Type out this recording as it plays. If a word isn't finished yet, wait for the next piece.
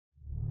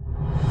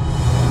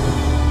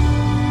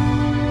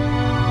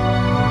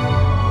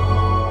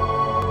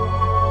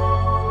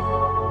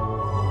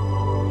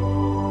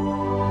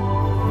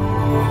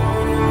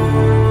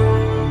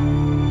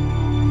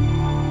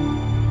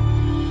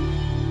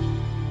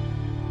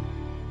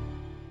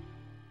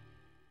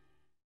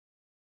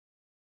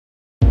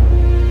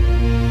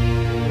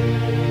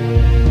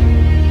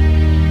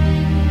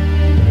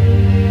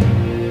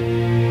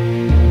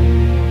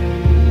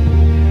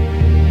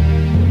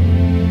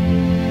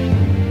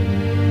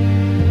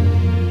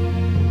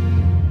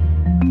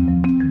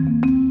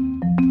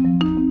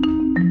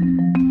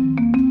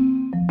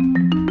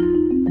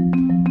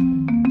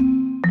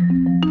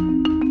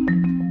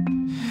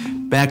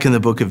Back in the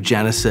book of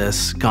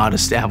Genesis, God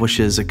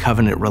establishes a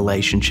covenant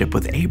relationship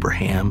with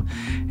Abraham,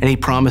 and he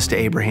promised to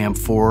Abraham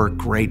 4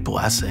 great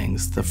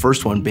blessings. The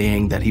first one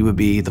being that he would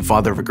be the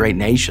father of a great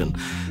nation,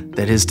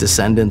 that his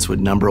descendants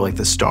would number like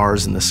the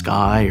stars in the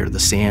sky or the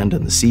sand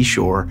on the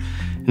seashore.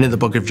 And in the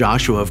book of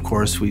Joshua, of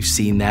course, we've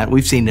seen that.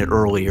 We've seen it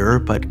earlier,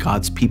 but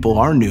God's people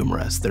are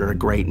numerous. They're a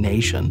great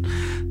nation.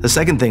 The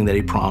second thing that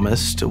he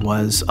promised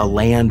was a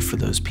land for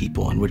those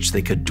people in which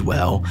they could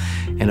dwell.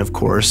 And of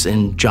course,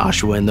 in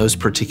Joshua, in those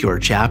particular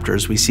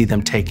chapters, we see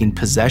them taking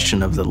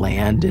possession of the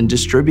land and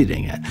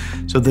distributing it.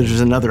 So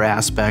there's another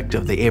aspect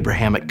of the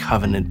Abrahamic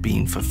covenant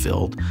being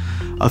fulfilled.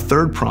 A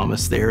third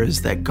promise there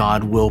is that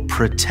God will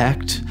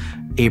protect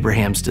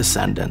Abraham's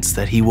descendants,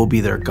 that he will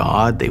be their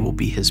God, they will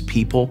be his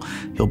people,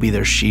 he'll be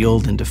their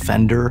shield and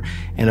defender.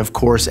 And of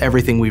course,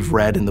 everything we've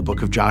read in the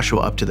book of Joshua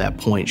up to that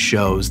point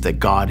shows that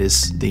God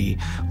is the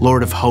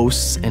Lord of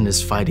hosts and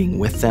is fighting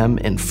with them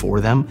and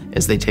for them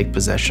as they take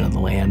possession of the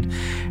land.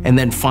 And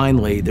then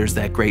finally, there's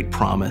that great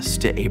promise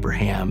to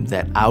Abraham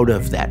that out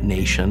of that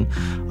nation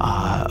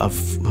of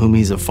whom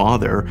he's a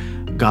father,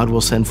 God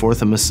will send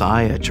forth a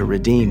Messiah to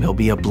redeem. He'll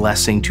be a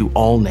blessing to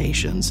all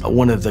nations.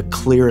 One of the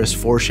clearest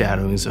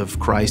foreshadowings of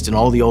Christ in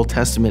all the Old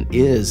Testament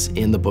is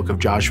in the book of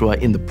Joshua,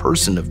 in the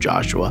person of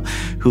Joshua,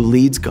 who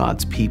leads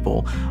God's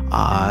people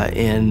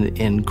in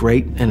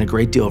a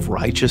great deal of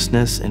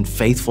righteousness and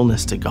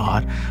faithfulness to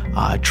God,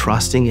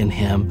 trusting in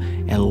him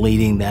and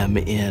leading them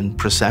in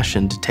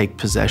procession to take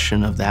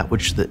possession of that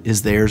which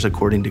is theirs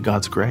according to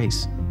God's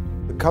grace.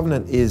 The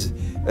covenant is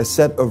a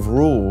set of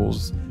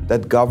rules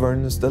that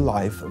governs the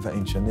life of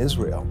ancient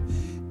Israel.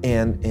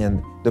 And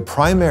the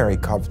primary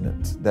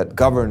covenant that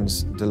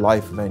governs the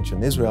life of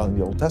ancient Israel in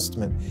the Old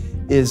Testament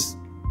is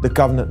the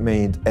covenant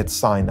made at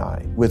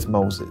Sinai with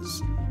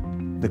Moses,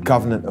 the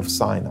covenant of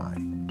Sinai.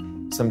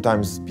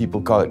 Sometimes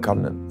people call it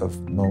covenant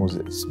of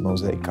Moses,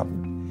 Mosaic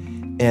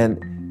covenant.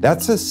 And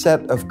that's a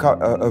set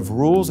of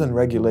rules and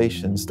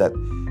regulations that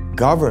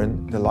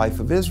govern the life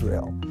of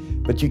Israel.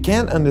 But you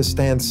can't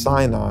understand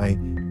Sinai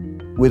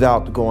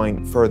without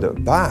going further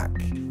back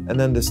and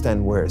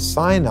understand where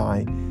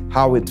Sinai,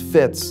 how it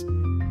fits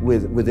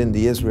within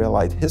the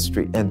Israelite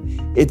history.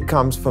 And it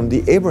comes from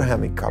the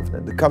Abrahamic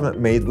covenant, the covenant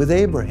made with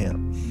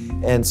Abraham.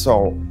 And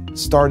so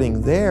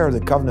starting there, the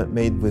covenant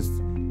made with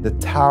the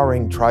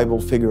towering tribal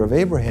figure of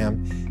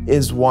Abraham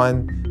is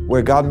one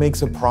where God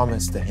makes a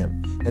promise to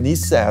him. And he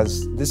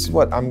says, this is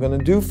what I'm going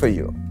to do for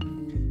you.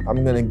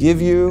 I'm going to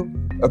give you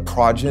a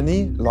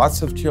progeny,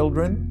 lots of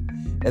children,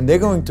 and they're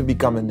going to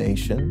become a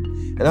nation.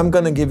 And I'm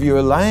going to give you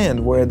a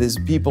land where these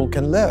people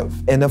can live.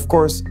 And of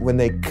course, when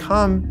they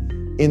come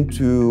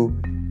into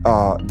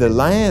the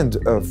land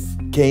of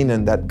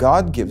Canaan that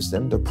God gives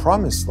them, the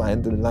promised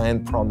land, the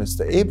land promised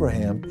to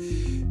Abraham,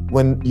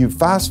 when you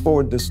fast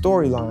forward the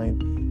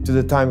storyline to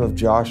the time of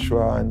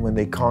Joshua and when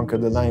they conquer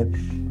the land,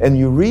 and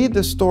you read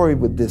the story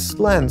with this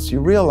lens,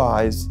 you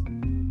realize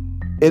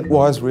it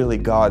was really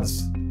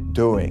God's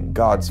doing,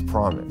 God's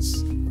promise.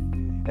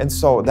 And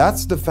so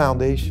that's the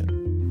foundation.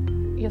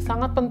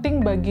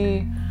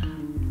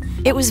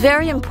 It was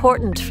very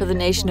important for the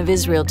nation of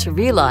Israel to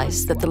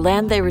realize that the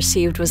land they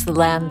received was the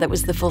land that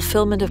was the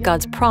fulfillment of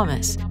God's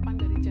promise.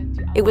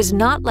 It was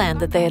not land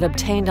that they had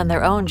obtained on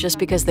their own just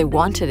because they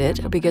wanted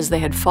it or because they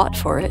had fought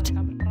for it.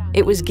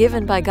 It was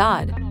given by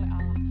God.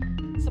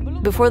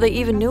 Before they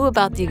even knew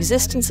about the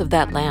existence of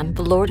that land,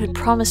 the Lord had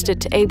promised it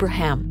to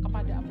Abraham.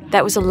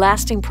 That was a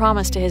lasting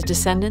promise to his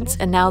descendants,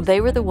 and now they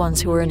were the ones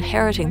who were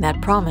inheriting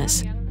that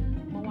promise.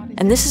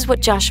 And this is what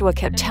Joshua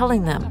kept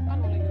telling them.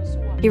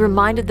 He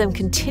reminded them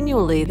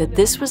continually that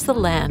this was the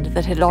land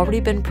that had already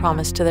been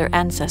promised to their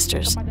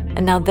ancestors,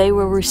 and now they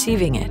were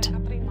receiving it.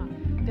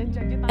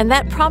 And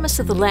that promise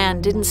of the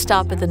land didn't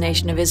stop at the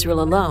nation of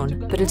Israel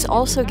alone, but it's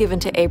also given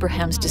to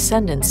Abraham's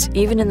descendants,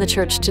 even in the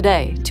church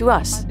today, to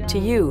us, to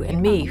you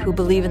and me who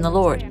believe in the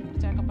Lord.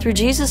 Through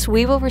Jesus,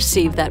 we will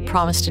receive that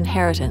promised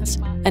inheritance,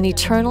 an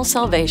eternal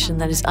salvation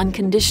that is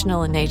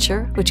unconditional in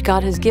nature, which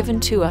God has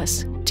given to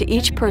us, to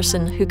each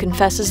person who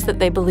confesses that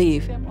they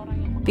believe,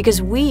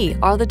 because we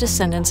are the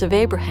descendants of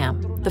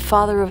Abraham, the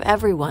father of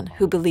everyone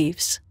who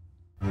believes.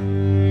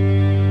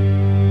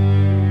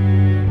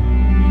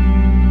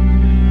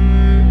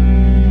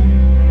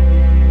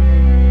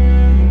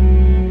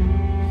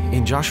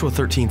 In Joshua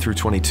 13 through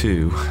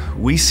 22,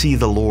 we see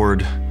the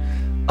Lord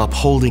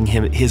upholding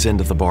his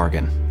end of the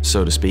bargain,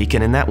 so to speak.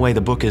 And in that way,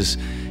 the book is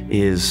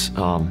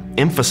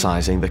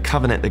emphasizing the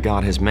covenant that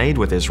God has made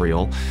with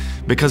Israel,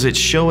 because it's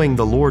showing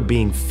the Lord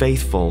being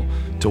faithful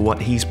to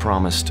what he's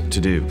promised to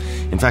do.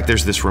 In fact,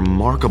 there's this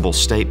remarkable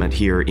statement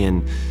here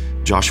in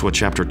Joshua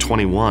chapter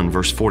 21,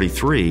 verse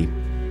 43,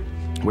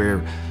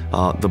 where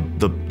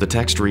the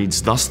text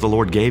reads, "Thus the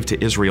Lord gave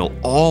to Israel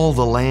all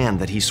the land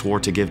that he swore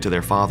to give to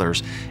their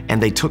fathers,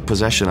 and they took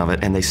possession of it,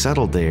 and they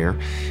settled there."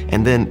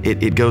 And then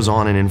it goes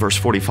on, and in verse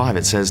 45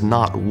 it says,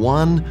 "Not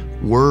one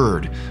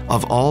word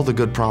of all the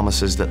good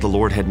promises that the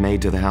Lord had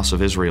made to the house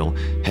of Israel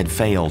had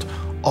failed.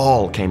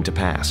 all came to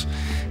pass.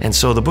 And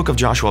so the book of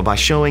Joshua, by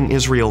showing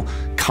Israel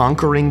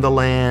conquering the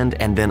land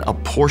and then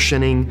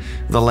apportioning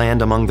the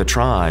land among the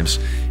tribes,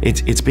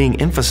 it's being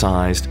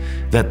emphasized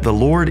that the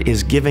Lord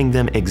is giving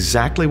them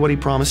exactly what He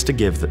promised to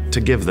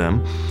give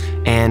them,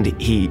 and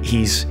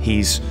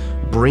He's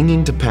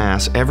bringing to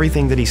pass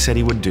everything that He said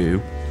He would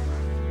do.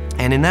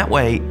 And in that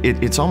way,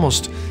 it's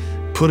almost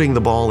putting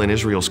the ball in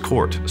Israel's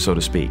court, so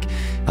to speak.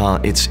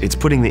 It's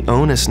putting the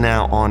onus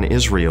now on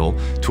Israel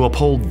to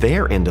uphold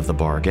their end of the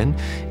bargain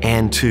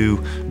and to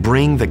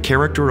bring the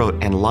character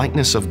and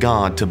likeness of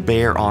God to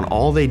bear on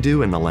all they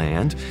do in the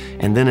land.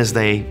 And then as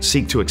they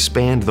seek to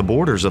expand the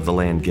borders of the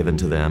land given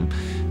to them,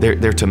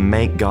 they're to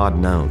make God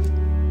known.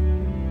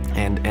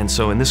 And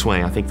so in this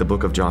way, I think the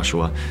book of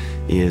Joshua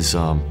is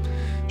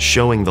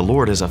showing the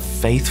Lord as a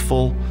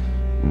faithful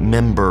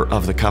member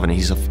of the covenant.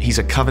 He's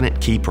a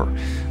covenant keeper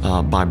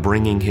by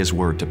bringing His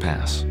word to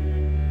pass.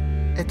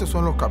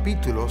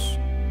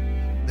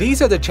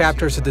 These are the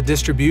chapters of the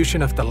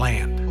distribution of the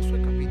land.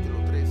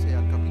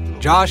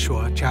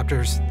 Joshua,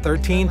 chapters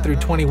 13 through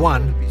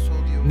 21,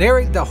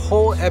 narrate the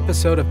whole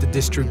episode of the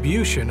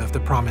distribution of the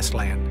promised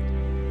land.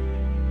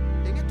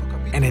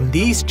 And in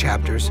these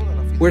chapters,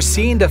 we're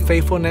seeing the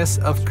faithfulness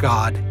of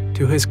God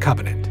to His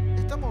covenant.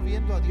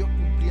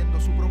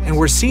 And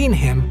we're seeing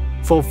Him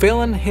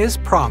fulfilling His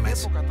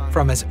promise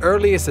from as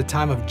early as the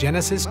time of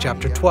Genesis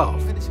chapter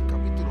 12.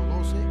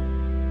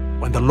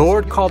 When the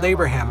Lord called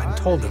Abraham and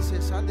told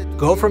him,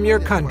 "Go from your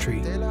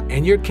country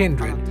and your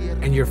kindred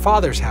and your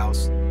father's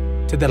house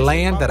to the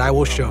land that I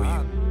will show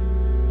you."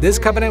 This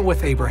covenant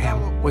with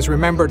Abraham was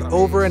remembered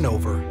over and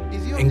over,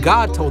 and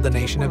God told the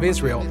nation of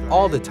Israel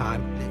all the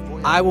time,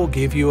 "I will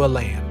give you a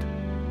land."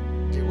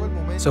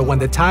 So when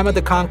the time of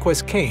the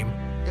conquest came,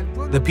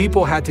 the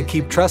people had to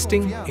keep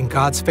trusting in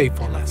God's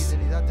faithfulness.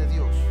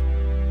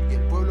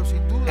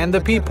 And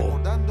the people,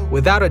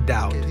 without a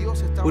doubt,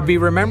 would be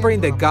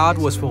remembering that God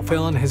was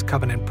fulfilling His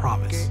covenant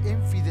promise.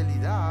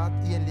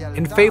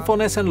 In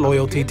faithfulness and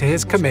loyalty to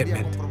His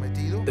commitment,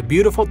 the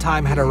beautiful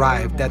time had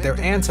arrived that their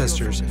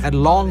ancestors had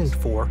longed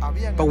for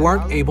but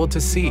weren't able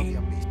to see.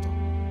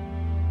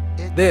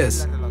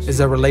 This is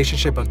the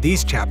relationship of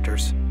these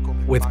chapters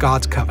with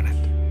God's covenant.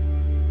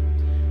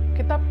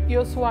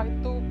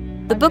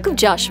 The book of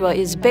Joshua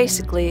is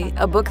basically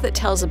a book that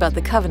tells about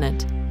the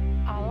covenant.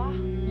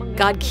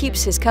 God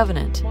keeps His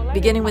covenant.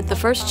 Beginning with the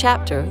first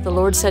chapter, the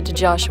Lord said to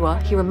Joshua,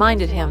 He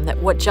reminded him that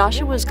what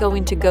Joshua was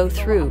going to go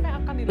through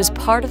was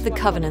part of the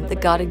covenant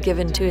that God had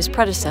given to his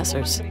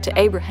predecessors, to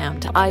Abraham,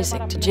 to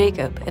Isaac, to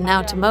Jacob, and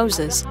now to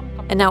Moses.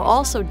 And now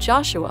also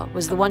Joshua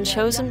was the one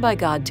chosen by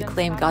God to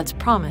claim God's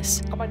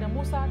promise.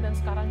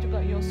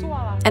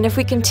 And if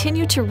we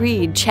continue to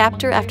read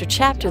chapter after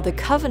chapter, the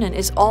covenant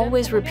is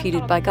always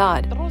repeated by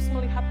God.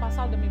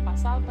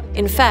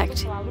 In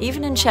fact,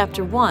 even in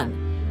chapter 1,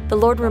 the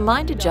Lord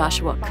commanded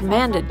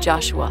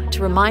Joshua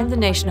to remind the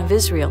nation of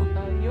Israel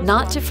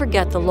not to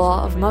forget the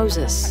law of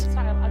Moses.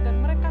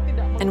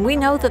 And we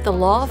know that the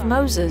law of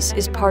Moses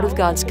is part of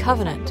God's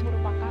covenant.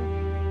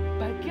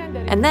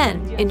 And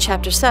then, in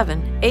chapter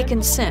 7,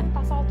 Achan's sin,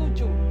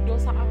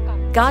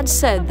 God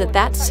said that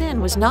that sin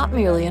was not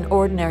merely an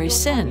ordinary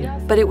sin,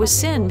 but it was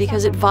sin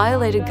because it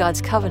violated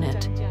God's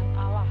covenant.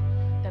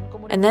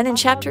 And then in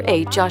chapter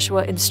 8,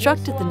 Joshua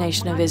instructed the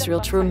nation of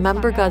Israel to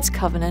remember God's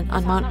covenant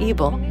on Mount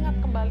Ebal.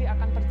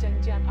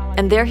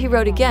 And there he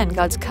wrote again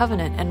God's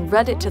covenant and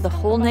read it to the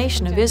whole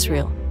nation of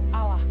Israel.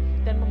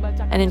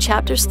 And in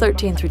chapters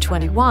 13 through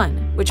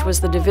 21, which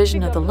was the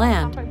division of the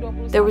land,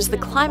 there was the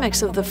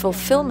climax of the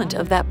fulfillment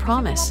of that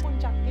promise.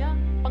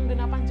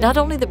 Not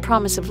only the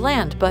promise of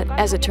land, but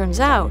as it turns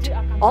out,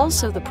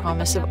 also the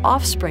promise of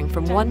offspring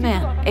from one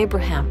man,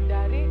 Abraham,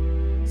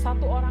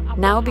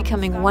 now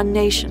becoming one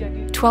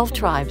nation, 12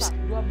 tribes,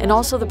 and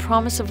also the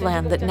promise of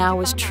land that now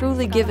was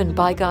truly given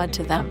by God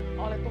to them.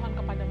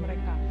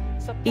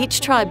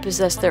 Each tribe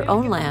possessed their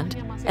own land,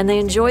 and they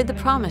enjoyed the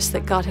promise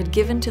that God had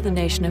given to the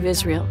nation of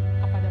Israel.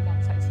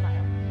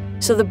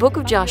 So the book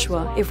of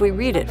Joshua, if we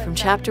read it from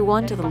chapter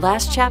 1 to the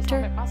last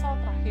chapter,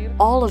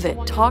 all of it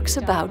talks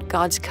about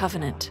God's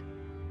covenant.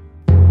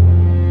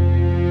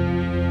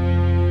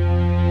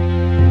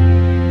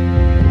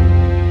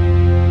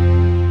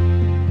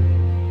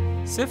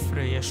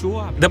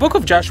 The book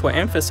of Joshua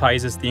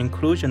emphasizes the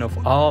inclusion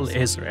of all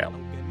Israel,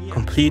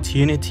 complete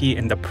unity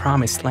in the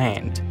promised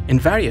land in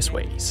various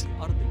ways.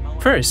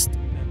 First,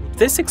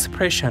 this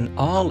expression,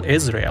 all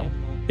Israel,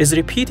 is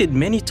repeated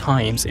many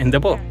times in the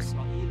book,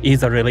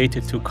 either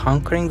related to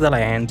conquering the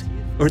land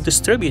or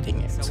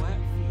distributing it.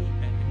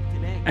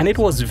 And it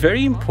was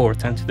very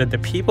important that the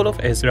people of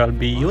Israel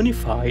be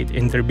unified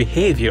in their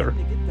behavior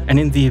and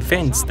in the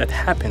events that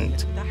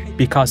happened,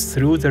 because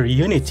through their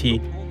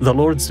unity, the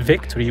Lord's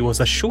victory was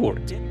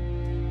assured.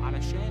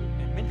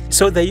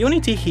 So the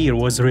unity here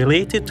was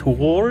related to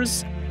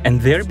wars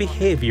and their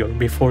behavior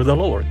before the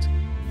Lord.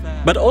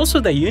 But also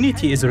the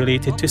unity is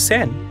related to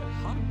sin.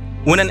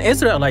 When an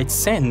Israelite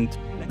sinned,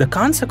 the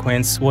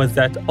consequence was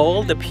that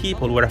all the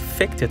people were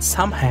affected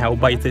somehow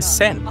by this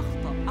sin.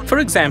 For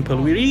example,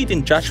 we read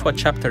in Joshua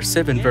chapter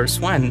 7 verse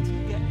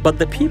 1, But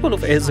the people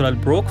of Israel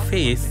broke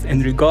faith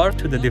in regard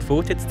to the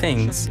devoted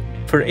things.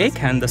 For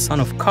Achan, the son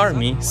of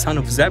Carmi, son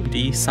of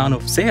Zabdi, son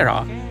of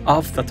Zerah,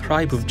 of the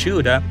tribe of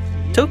Judah,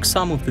 took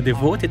some of the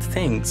devoted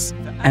things,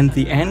 and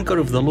the anger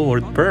of the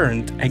Lord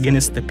burned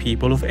against the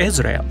people of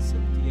Israel.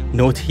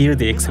 Note here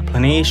the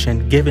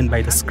explanation given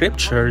by the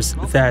scriptures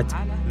that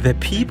the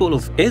people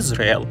of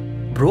Israel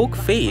broke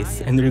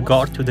faith in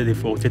regard to the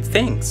devoted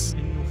things.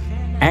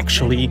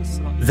 Actually,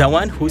 the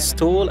one who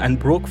stole and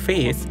broke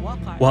faith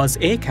was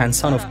Achan,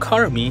 son of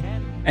Carmi,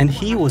 and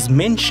he was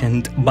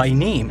mentioned by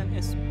name.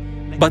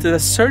 But it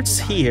asserts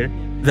here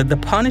that the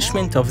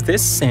punishment of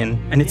this sin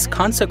and its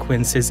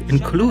consequences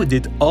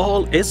included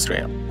all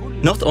Israel,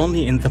 not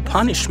only in the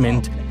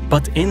punishment,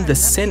 but in the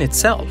sin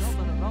itself.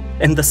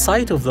 In the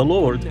sight of the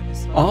Lord,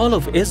 all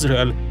of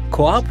Israel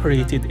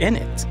cooperated in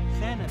it.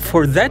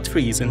 For that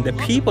reason, the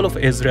people of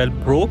Israel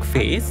broke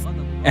faith,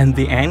 and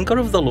the anger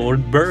of the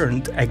Lord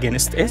burned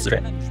against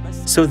Israel.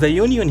 So the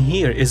union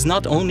here is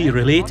not only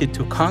related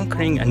to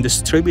conquering and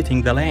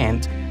distributing the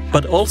land,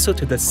 but also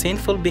to the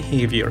sinful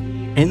behavior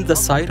in the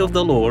sight of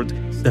the Lord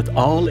that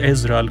all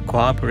Israel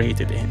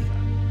cooperated in.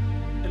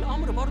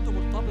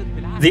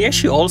 The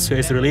issue also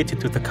is related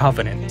to the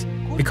covenant,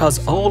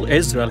 because all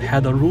Israel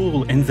had a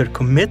role in their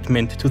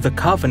commitment to the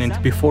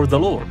covenant before the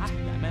Lord.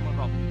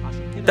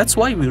 That's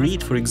why we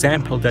read, for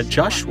example, that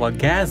Joshua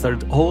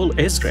gathered all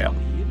Israel,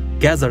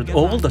 gathered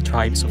all the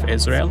tribes of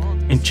Israel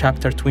in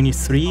chapter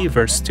 23,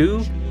 verse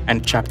 2,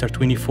 and chapter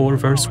 24,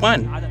 verse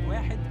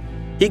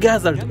 1. He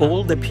gathered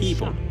all the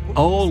people,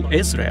 all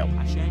Israel,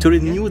 to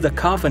renew the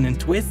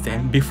covenant with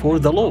them before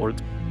the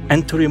Lord,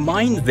 and to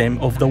remind them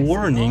of the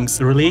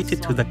warnings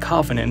related to the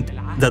covenant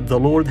that the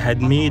Lord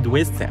had made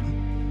with them.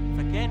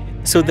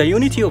 So the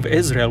unity of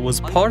Israel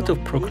was part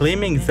of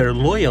proclaiming their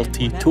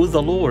loyalty to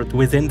the Lord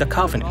within the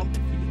covenant.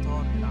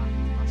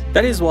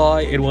 That is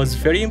why it was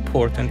very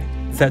important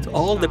that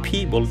all the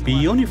people be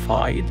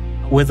unified,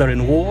 whether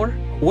in war,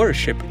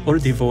 worship, or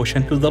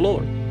devotion to the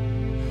Lord.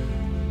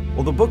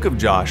 Well, the book of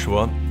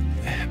Joshua,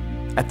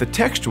 at the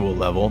textual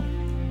level,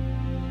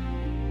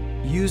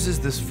 uses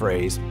this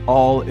phrase,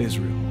 all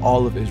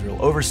of Israel,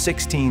 over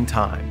 16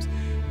 times.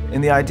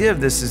 And the idea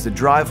of this is to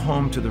drive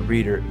home to the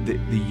reader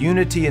the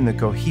unity and the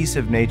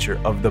cohesive nature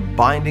of the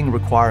binding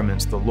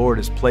requirements the Lord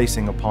is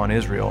placing upon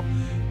Israel.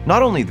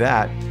 Not only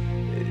that,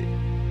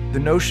 the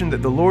notion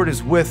that the Lord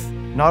is with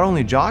not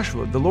only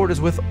Joshua, the Lord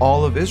is with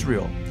all of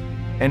Israel.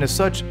 And as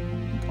such,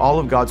 all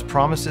of God's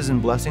promises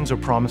and blessings are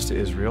promised to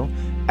Israel,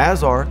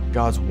 as are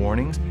God's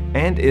warnings,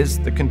 and is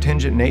the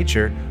contingent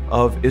nature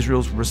of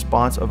Israel's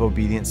response of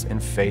obedience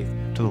and faith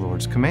to the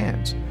Lord's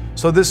commands.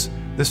 So this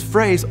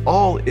phrase,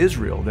 all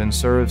Israel, then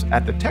serves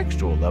at the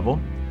textual level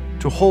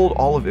to hold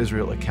all of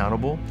Israel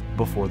accountable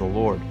before the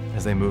Lord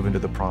as they move into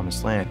the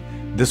promised land.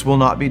 This will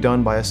not be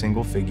done by a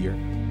single figure.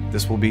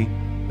 This will be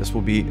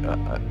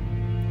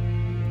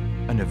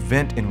an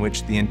event in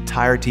which the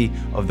entirety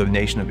of the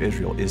nation of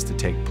Israel is to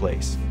take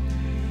place.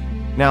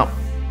 Now,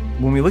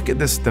 when we look at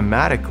this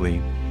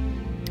thematically,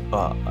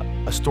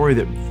 a story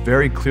that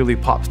very clearly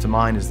pops to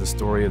mind is the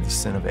story of the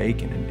sin of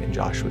Achan in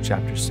Joshua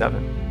chapter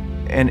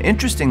 7. And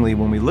interestingly,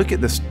 when we look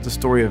at the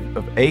story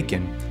of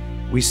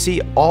Achan, we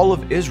see all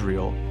of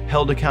Israel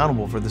held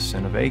accountable for the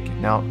sin of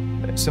Achan. Now,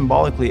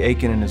 symbolically,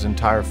 Achan and his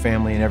entire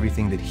family and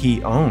everything that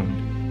he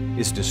owned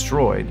is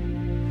destroyed.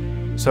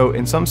 So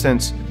in some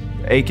sense,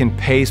 Achan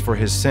pays for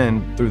his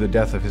sin through the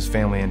death of his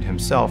family and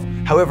himself.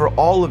 However,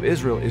 all of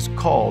Israel is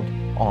called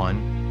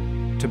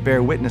on to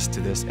bear witness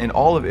to this, and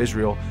all of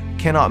Israel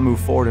cannot move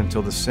forward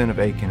until the sin of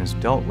Achan is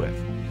dealt with.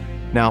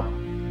 Now,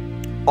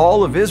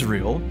 all of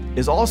Israel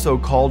is also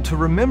called to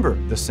remember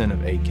the sin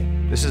of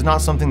Achan. This is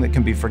not something that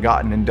can be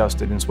forgotten and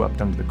dusted and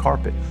swept under the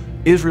carpet.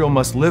 Israel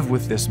must live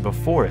with this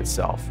before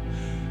itself.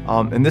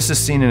 And this is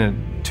seen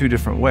in two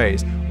different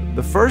ways.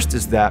 The first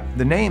is that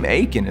the name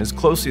Achan is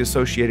closely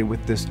associated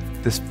with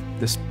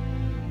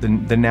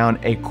the noun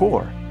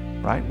Achor,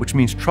 right? Which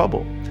means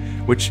trouble.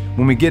 Which,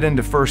 when we get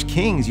into 1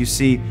 Kings, you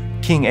see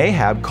King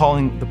Ahab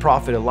calling the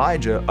prophet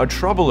Elijah a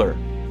troubler,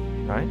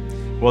 right?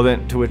 Well,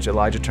 then, to which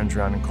Elijah turns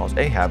around and calls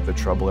Ahab the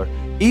troubler.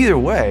 Either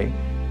way,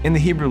 in the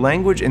Hebrew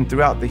language and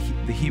throughout the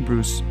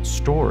Hebrew's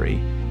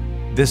story,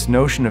 this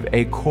notion of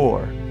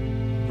Achor,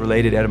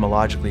 related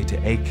etymologically to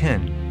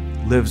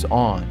Achan, lives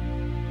on,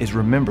 is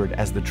remembered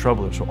as the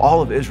troubler. So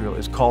all of Israel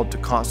is called to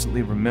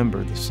constantly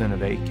remember the sin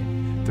of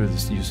Achan through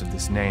this use of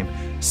this name.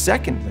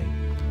 Secondly,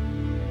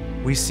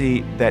 we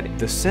see that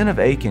the sin of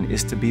Achan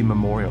is to be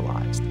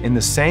memorialized in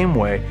the same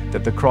way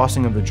that the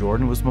crossing of the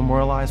Jordan was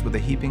memorialized with a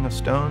heaping of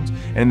stones.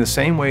 And in the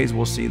same ways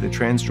we'll see the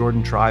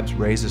Transjordan tribes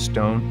raise a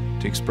stone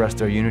to express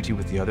their unity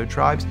with the other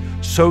tribes.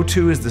 So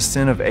too is the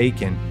sin of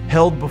Achan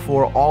held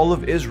before all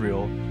of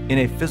Israel in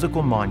a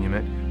physical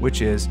monument,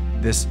 which is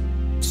this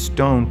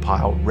stone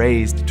pile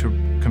raised to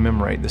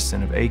commemorate the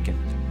sin of Achan.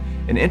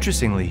 And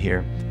interestingly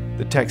here,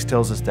 the text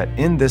tells us that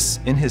in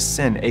his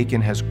sin,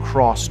 Achan has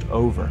crossed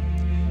over.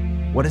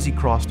 What has he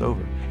crossed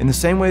over? In the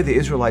same way the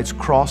Israelites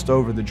crossed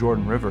over the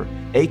Jordan River,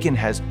 Achan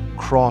has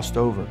crossed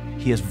over.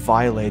 He has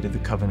violated the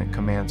covenant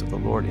commands of the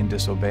Lord in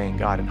disobeying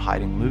God and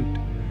hiding loot.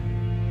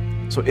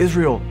 So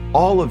Israel,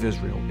 all of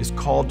Israel, is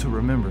called to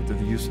remember through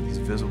the use of these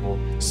visible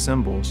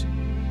symbols.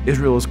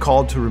 Israel is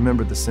called to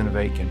remember the sin of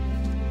Achan.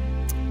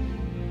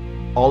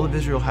 All of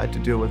Israel had to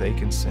deal with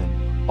Achan's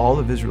sin. All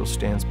of Israel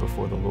stands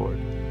before the Lord,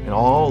 and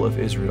all of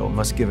Israel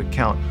must give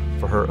account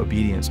for her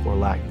obedience or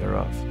lack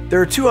thereof.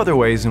 There are two other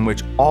ways in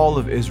which all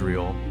of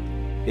Israel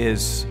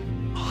is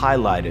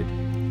highlighted.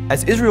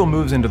 As Israel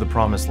moves into the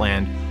promised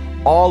land,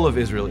 all of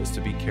Israel is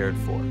to be cared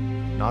for.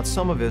 Not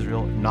some of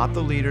Israel, not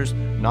the leaders,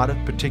 not a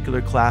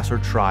particular class or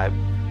tribe.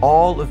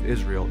 All of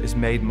Israel is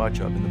made much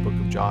of in the book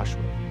of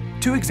Joshua.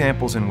 Two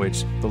examples in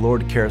which the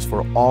Lord cares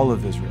for all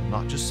of Israel,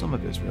 not just some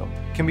of Israel,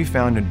 can be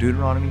found in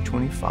Deuteronomy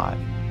 25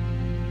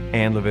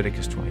 and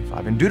Leviticus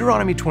 25. In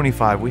Deuteronomy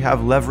 25, we have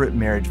levirate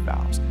marriage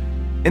vows.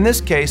 In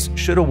this case,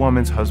 should a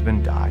woman's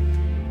husband die,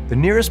 the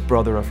nearest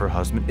brother of her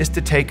husband is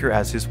to take her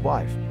as his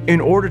wife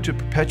in order to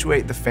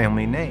perpetuate the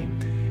family name.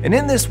 And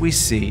in this we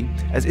see,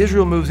 as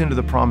Israel moves into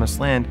the promised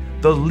land,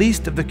 the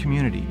least of the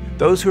community,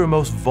 those who are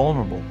most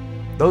vulnerable,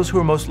 those who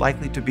are most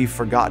likely to be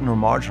forgotten or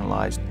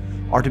marginalized,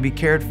 are to be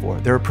cared for.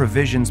 There are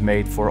provisions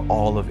made for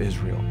all of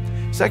Israel.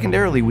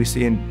 Secondarily, we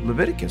see in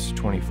Leviticus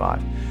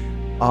 25,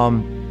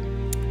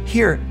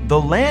 here the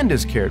land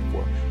is cared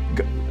for.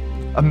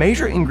 A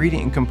major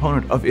ingredient and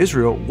component of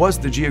Israel was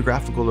the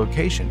geographical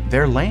location,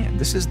 their land.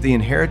 This is the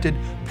inherited,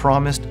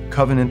 promised,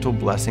 covenantal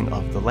blessing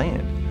of the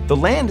land. The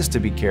land is to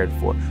be cared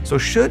for. So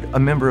should a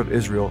member of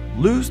Israel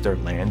lose their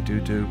land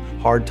due to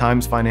hard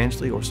times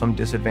financially or some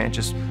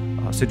disadvantageous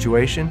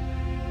situation,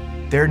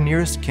 their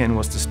nearest kin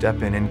was to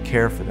step in and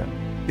care for them.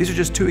 These are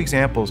just two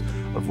examples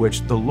of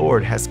which the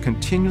Lord has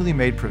continually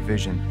made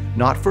provision,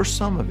 not for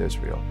some of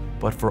Israel,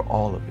 but for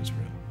all of Israel.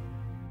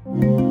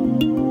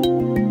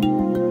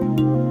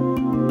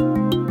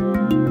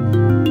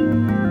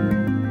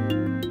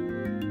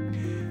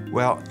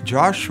 Well,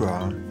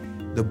 Joshua,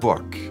 the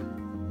book,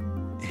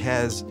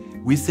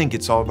 we think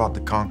it's all about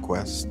the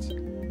conquest,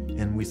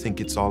 and we think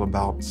it's all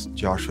about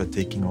Joshua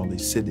taking all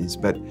these cities,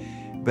 but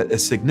a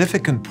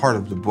significant part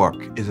of the book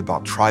is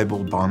about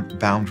tribal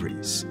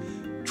boundaries,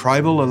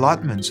 tribal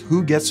allotments,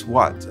 who gets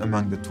what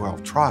among the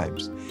 12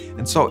 tribes.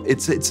 And so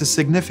it's a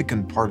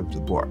significant part of the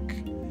book.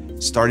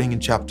 Starting in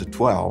chapter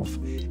 12,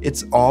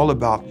 it's all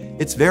about,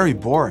 it's very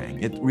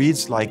boring. It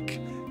reads like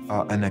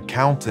an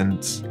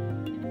accountant's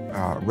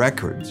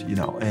record, you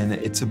know, and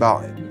it's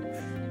about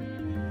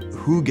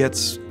who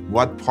gets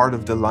what part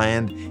of the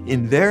land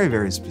in very,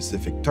 very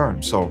specific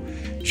terms. So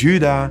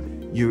Judah,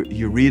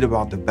 you read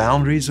about the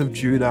boundaries of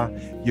Judah,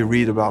 you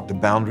read about the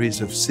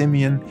boundaries of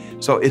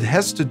Simeon. So it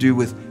has to do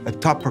with a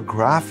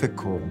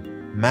topographical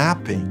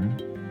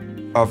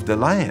mapping of the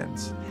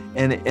lands.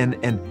 And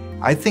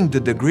I think the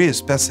degree of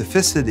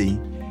specificity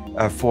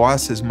for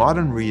us as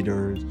modern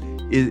readers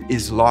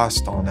is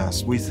lost on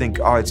us. We think,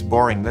 oh, it's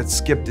boring, let's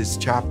skip these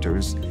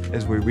chapters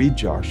as we read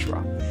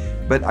Joshua.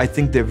 But I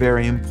think they're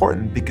very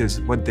important,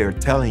 because what they're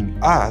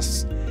telling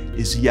us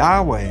is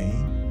Yahweh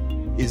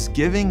is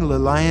giving the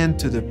land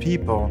to the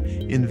people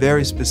in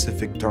very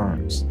specific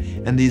terms.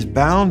 And these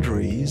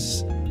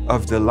boundaries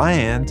of the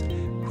land,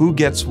 who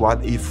gets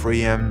what,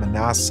 Ephraim,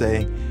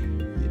 Manasseh,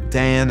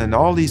 Dan, and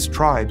all these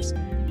tribes,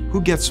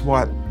 who gets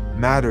what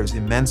matters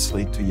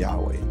immensely to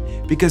Yahweh,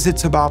 because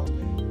it's about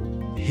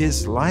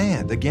His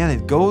land. Again,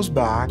 it goes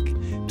back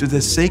to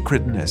the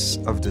sacredness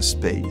of the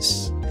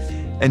space.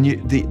 And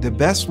the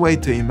best way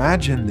to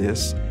imagine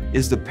this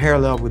is the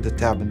parallel with the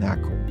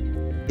tabernacle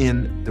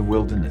in the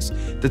wilderness.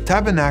 The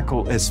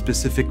tabernacle has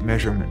specific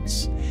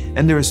measurements,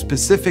 and there are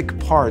specific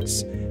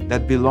parts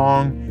that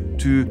belong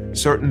to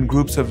certain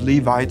groups of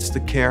Levites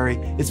to carry.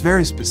 It's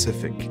very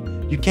specific.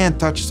 You can't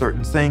touch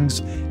certain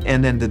things,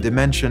 and then the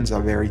dimensions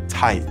are very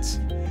tight.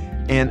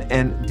 And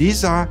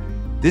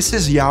this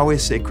is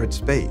Yahweh's sacred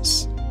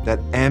space. That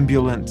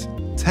ambulant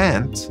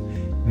tent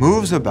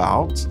moves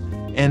about,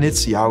 and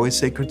it's Yahweh's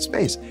sacred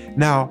space.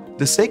 Now,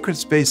 the sacred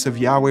space of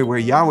Yahweh, where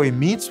Yahweh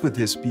meets with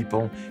His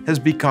people, has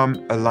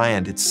become a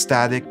land. It's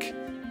static.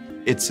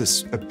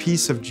 It's a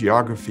piece of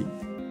geography.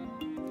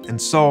 And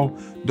so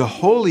the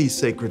holy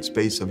sacred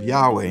space of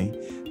Yahweh,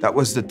 that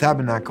was the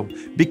tabernacle,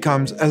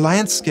 becomes a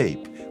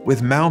landscape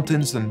with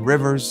mountains and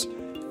rivers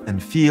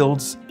and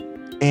fields,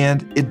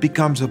 and it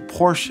becomes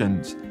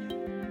apportioned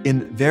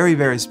in very,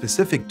 very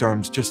specific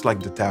terms, just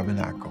like the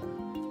tabernacle.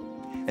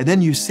 And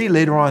then you see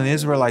later on in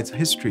Israelites'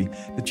 history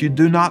that you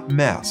do not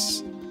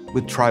mess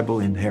with tribal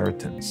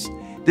inheritance.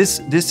 This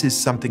is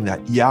something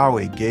that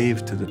Yahweh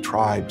gave to the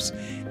tribes.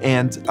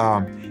 And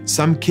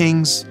some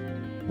kings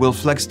will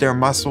flex their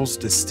muscles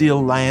to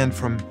steal land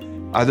from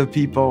other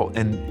people,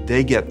 and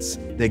they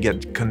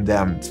get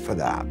condemned for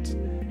that.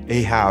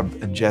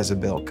 Ahab and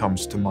Jezebel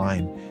comes to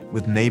mind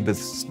with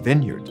Naboth's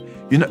vineyard.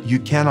 You know, you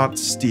cannot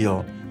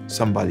steal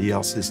somebody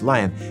else's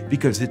land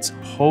because it's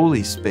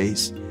holy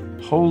space,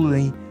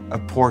 wholly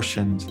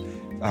apportioned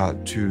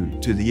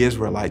to the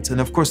Israelites.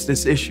 And of course,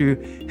 this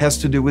issue has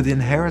to do with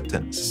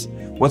inheritance,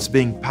 what's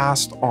being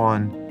passed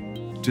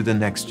on to the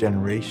next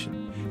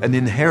generation. An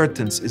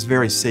inheritance is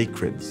very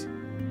sacred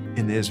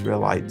in the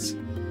Israelites'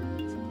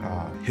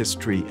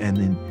 history and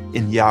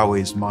in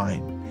Yahweh's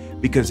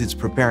mind, because it's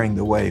preparing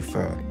the way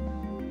for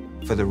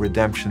the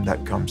redemption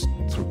that comes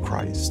through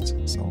Christ.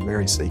 So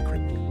very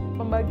sacred.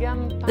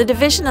 The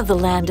division of the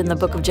land in the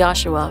book of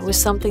Joshua was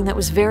something that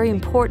was very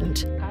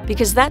important,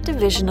 because that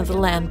division of the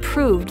land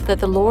proved that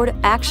the Lord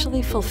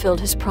actually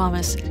fulfilled his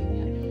promise.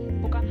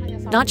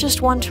 Not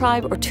just one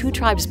tribe or two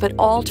tribes, but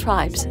all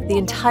tribes, the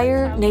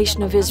entire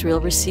nation of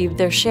Israel, received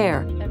their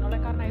share.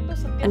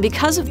 And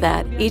because of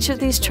that, each of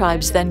these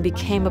tribes then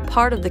became a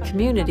part of the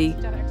community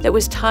that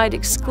was tied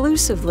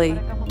exclusively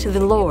to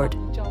the Lord.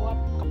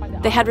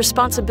 They had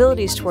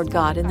responsibilities toward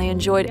God, and they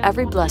enjoyed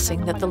every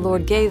blessing that the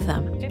Lord gave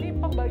them.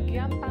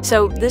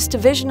 So this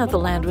division of the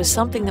land was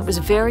something that was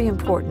very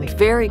important,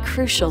 very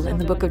crucial in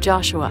the book of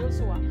Joshua,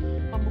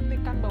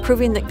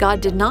 proving that God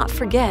did not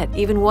forget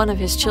even one of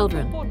his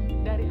children.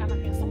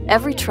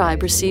 Every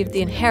tribe received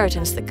the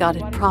inheritance that God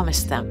had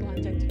promised them.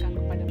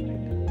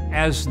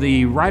 As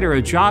the writer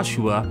of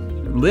Joshua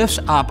lifts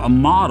up a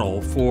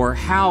model for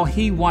how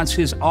he wants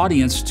his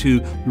audience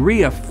to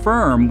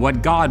reaffirm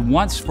what God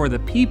wants for the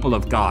people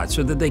of God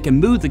so that they can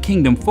move the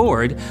kingdom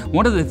forward,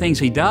 one of the things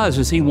he does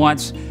is he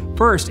wants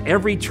first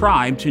every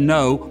tribe to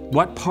know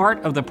what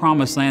part of the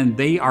promised land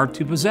they are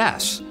to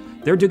possess.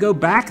 They're to go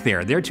back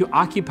there. They're to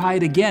occupy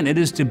it again. It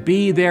is to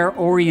be their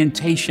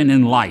orientation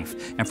in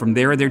life. And from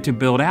there, they're to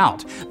build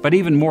out. But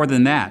even more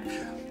than that,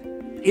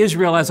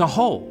 Israel as a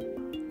whole,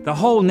 the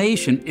whole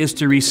nation is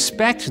to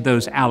respect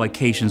those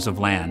allocations of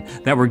land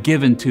that were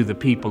given to the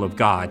people of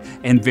God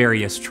and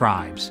various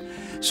tribes.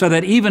 So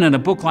that even in a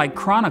book like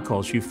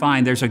Chronicles, you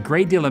find there's a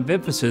great deal of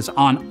emphasis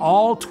on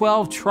all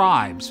 12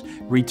 tribes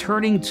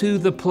returning to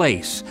the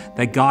place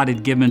that God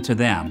had given to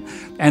them.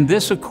 And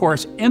this, of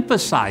course,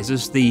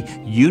 emphasizes the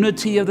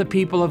unity of the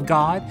people of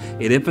God.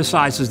 It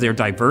emphasizes their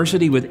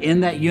diversity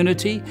within that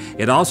unity.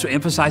 It also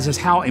emphasizes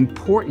how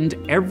important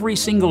every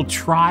single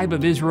tribe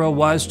of Israel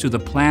was to the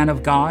plan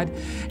of God.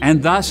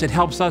 And thus, it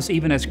helps us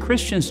even as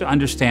Christians to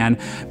understand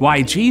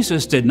why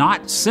Jesus did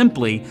not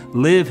simply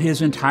live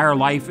his entire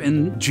life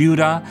in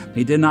Judah.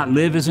 He did not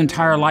live his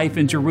entire life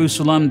in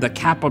Jerusalem, the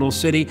capital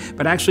city,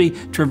 but actually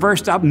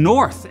traversed up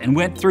north and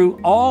went through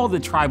all the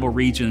tribal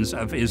regions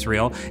of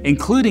Israel,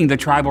 including the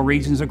tribal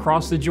regions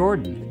across the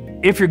Jordan.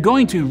 If you're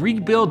going to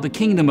rebuild the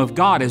kingdom of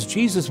God as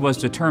Jesus was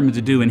determined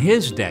to do in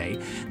his day,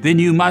 then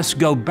you must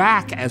go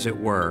back, as it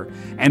were,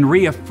 and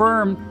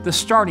reaffirm the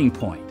starting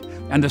point.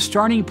 And the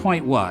starting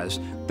point was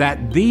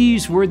that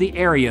these were the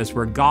areas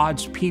where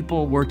God's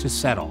people were to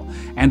settle,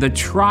 and the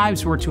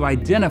tribes were to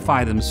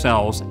identify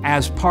themselves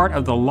as part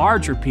of the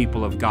larger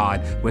people of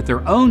God with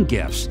their own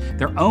gifts,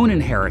 their own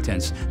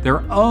inheritance, their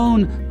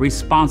own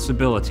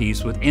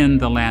responsibilities within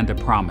the land of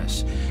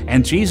promise.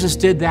 And Jesus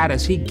did that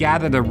as he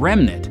gathered a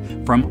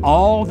remnant from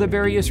all the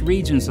various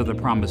regions of the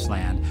promised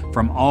land,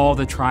 from all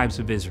the tribes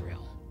of Israel.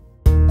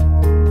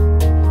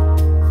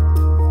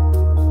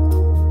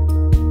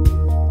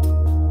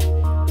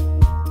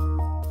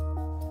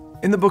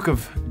 In the book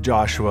of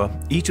Joshua,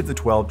 each of the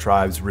 12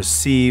 tribes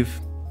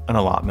receive an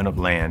allotment of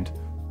land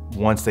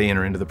once they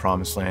enter into the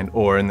promised land,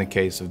 or in the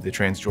case of the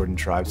Transjordan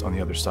tribes on the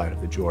other side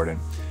of the Jordan.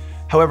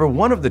 However,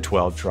 one of the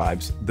 12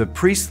 tribes, the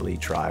priestly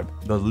tribe,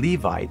 the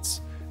Levites,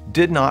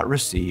 did not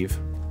receive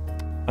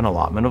an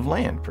allotment of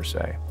land per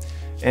se.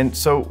 And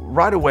so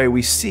right away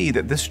we see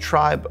that this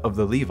tribe of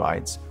the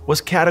Levites was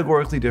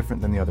categorically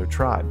different than the other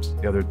tribes,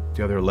 the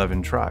other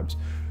 11 tribes.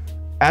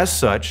 As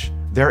such,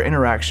 their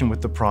interaction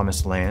with the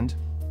promised land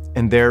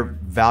and their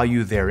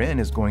value therein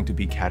is going to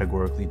be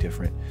categorically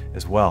different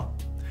as well.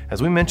 As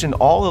we mentioned,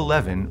 all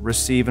 11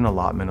 receive an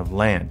allotment of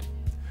land.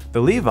 The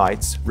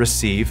Levites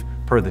receive,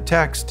 per the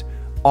text,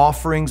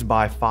 offerings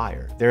by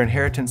fire. Their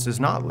inheritance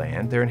is not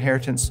land. Their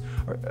inheritance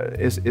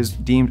is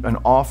deemed an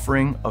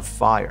offering of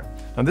fire.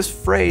 Now, this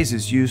phrase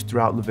is used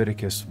throughout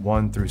Leviticus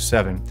 1 through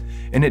 7,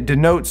 and it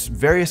denotes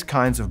various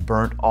kinds of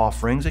burnt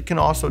offerings. It can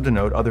also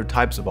denote other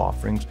types of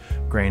offerings,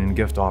 grain and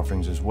gift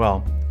offerings as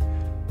well.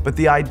 But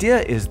the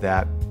idea is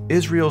that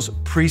Israel's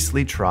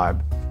priestly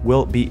tribe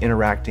will be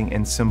interacting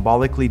and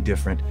symbolically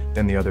different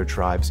than the other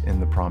tribes in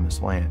the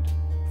Promised Land.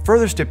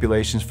 Further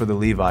stipulations for the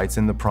Levites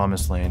in the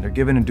Promised Land are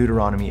given in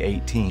Deuteronomy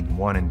 18,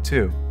 1 and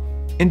 2.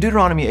 In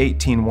Deuteronomy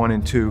 18, 1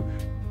 and 2,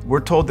 we're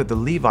told that the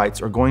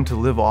Levites are going to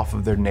live off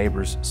of their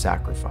neighbors'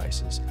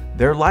 sacrifices.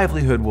 Their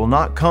livelihood will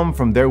not come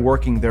from their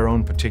working their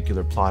own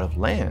particular plot of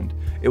land.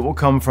 It will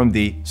come from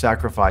the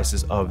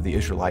sacrifices of the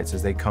Israelites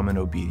as they come in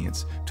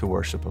obedience to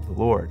worship of the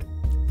Lord.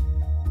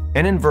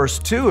 And in verse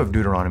 2 of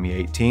Deuteronomy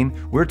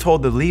 18, we're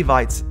told the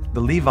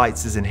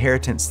Levites'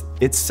 inheritance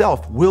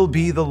itself will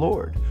be the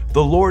Lord.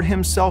 The Lord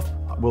himself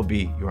will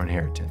be your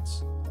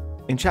inheritance.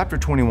 In chapter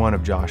 21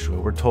 of Joshua,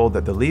 we're told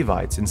that the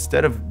Levites,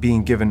 instead of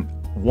being given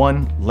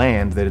one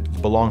land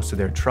that belongs to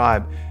their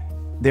tribe,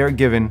 they're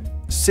given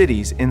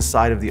cities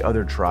inside of the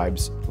other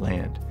tribe's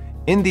land.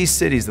 In these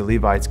cities, the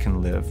Levites can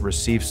live,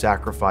 receive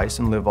sacrifice,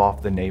 and live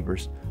off the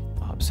neighbors'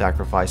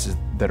 sacrifices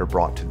that are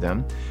brought to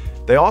them.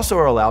 They also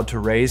are allowed to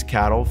raise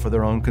cattle for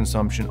their own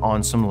consumption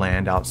on some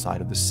land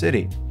outside of the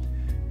city.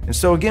 And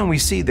so again, we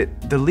see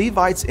that the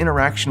Levites'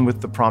 interaction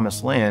with the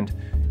promised land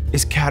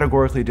is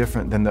categorically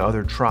different than the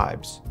other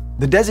tribes.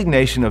 The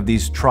designation of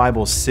these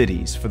tribal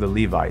cities for the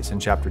Levites in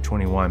chapter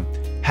 21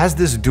 has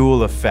this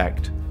dual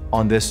effect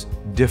on this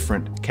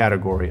different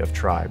category of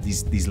tribe,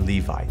 these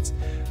Levites.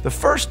 The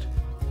first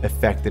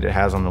effect that it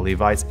has on the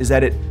Levites is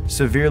that it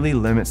severely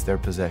limits their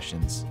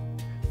possessions,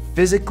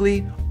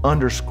 physically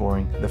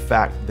underscoring the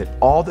fact that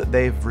all that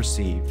they've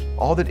received,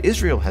 all that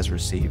Israel has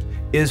received,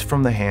 is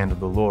from the hand of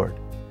the Lord.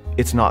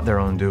 It's not their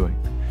own doing.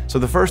 So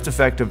the first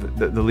effect of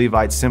the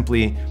Levites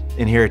simply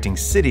inheriting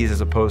cities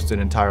as opposed to an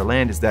entire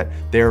land is that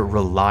they're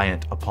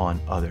reliant upon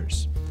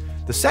others.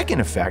 The second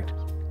effect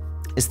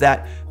is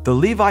that the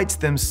Levites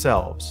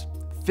themselves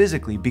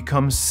physically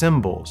become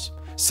symbols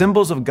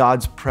of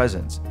God's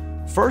presence,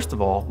 first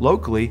of all,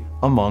 locally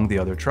among the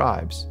other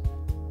tribes.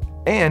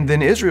 And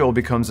then Israel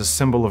becomes a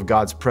symbol of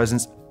God's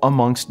presence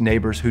amongst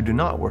neighbors who do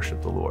not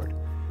worship the Lord.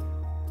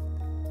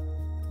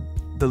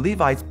 The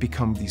Levites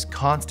become these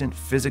constant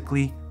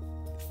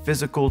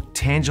physical,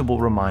 tangible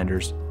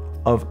reminders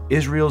of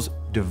Israel's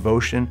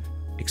devotion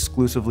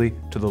exclusively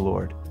to the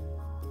Lord,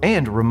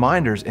 and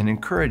reminders and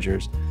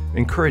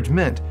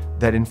encouragement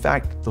that in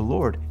fact the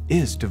Lord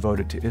is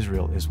devoted to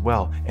Israel as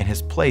well and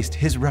has placed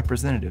his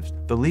representatives,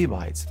 the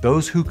Levites,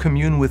 those who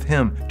commune with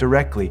him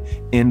directly,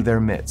 in their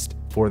midst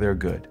for their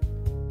good.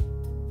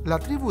 The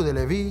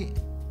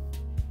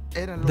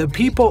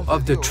people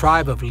of the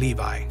tribe of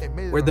Levi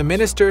were the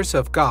ministers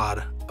of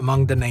God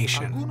among the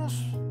nation.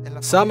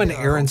 Some in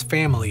Aaron's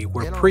family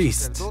were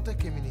priests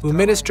who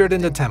ministered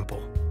in the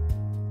temple.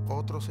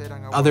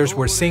 Others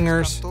were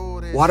singers,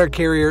 water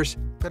carriers,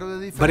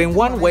 but in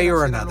one way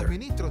or another,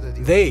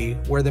 they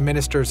were the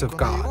ministers of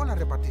God.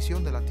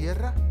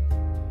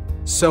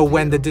 So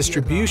when the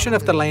distribution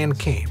of the land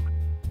came,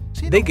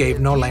 they gave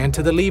no land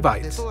to the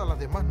Levites.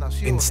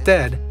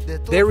 Instead,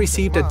 they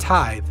received a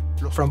tithe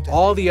from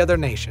all the other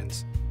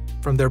nations,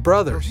 from their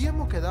brothers.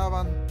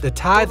 The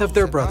tithe of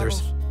their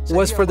brothers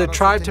was for the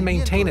tribe to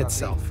maintain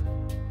itself.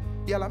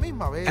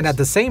 And at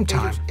the same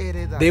time,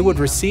 they would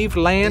receive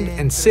land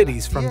and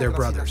cities from their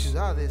brothers.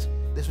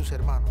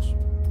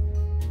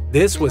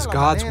 This was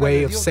God's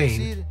way of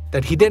saying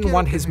that he didn't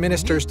want his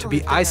ministers to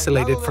be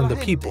isolated from the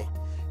people,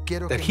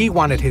 that he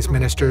wanted his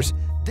ministers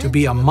to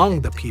be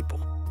among the people.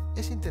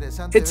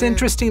 It's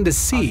interesting to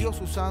see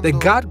that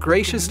God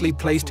graciously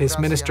placed his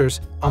ministers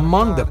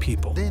among the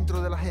people.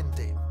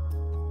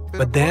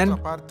 But then,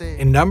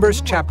 in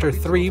Numbers chapter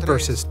 3,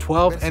 verses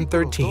 12 and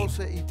 13,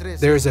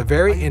 there is a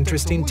very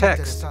interesting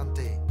text.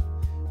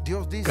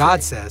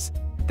 God says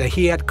that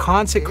he had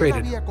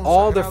consecrated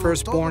all the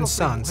firstborn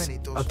sons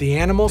of the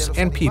animals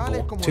and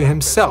people to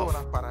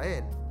himself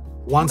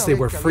once they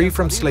were free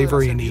from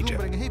slavery in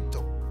Egypt.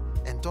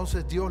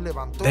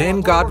 Then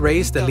God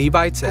raised the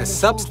Levites as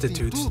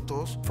substitutes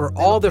for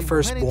all the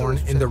firstborn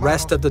in the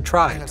rest of the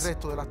tribes.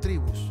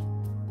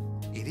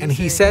 And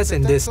he says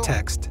in this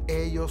text,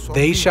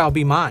 "They shall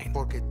be mine,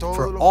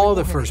 for all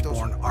the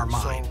firstborn are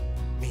mine."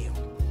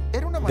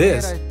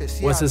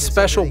 This was a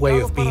special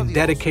way of being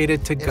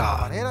dedicated to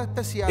God.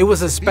 It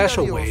was a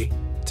special way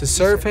to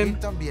serve him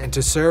and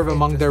to serve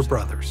among their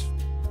brothers.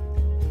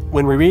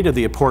 When we read of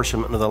the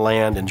apportionment of the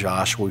land in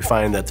Joshua, we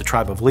find that the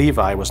tribe of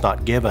Levi was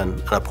not given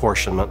an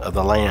apportionment of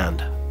the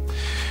land.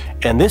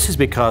 And this is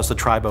because the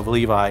tribe of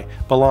Levi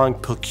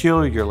belonged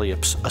peculiarly,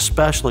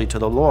 especially to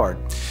the Lord.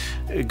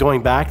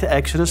 Going back to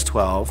Exodus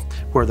 12,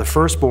 where the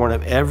firstborn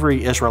of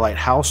every Israelite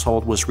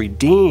household was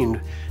redeemed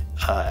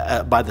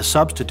by the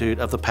substitute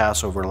of the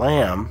Passover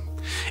lamb,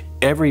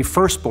 every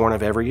firstborn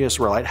of every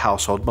Israelite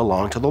household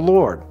belonged to the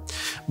Lord.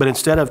 But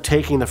instead of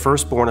taking the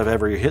firstborn of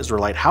every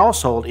Israelite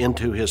household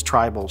into his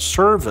tribal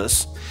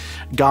service,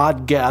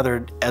 God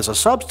gathered as a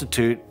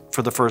substitute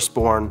for the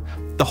firstborn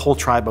the whole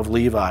tribe of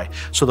Levi.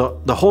 So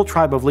the whole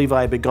tribe of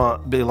Levi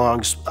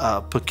belongs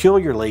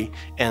peculiarly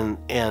and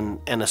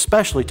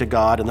especially to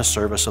God in the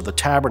service of the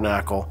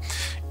tabernacle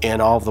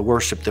and all of the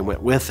worship that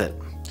went with it.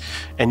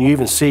 And you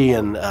even see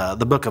in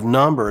the book of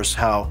Numbers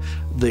how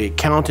the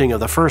counting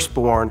of the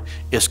firstborn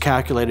is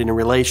calculated in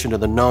relation to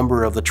the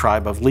number of the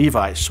tribe of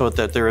Levi, so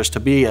that there is to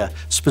be a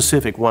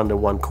specific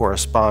one-to-one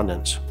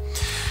correspondence.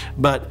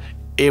 But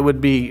it would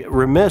be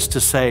remiss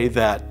to say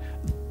that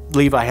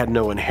Levi had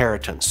no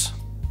inheritance.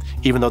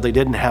 Even though they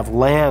didn't have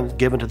land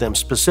given to them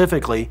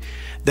specifically,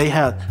 they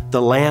had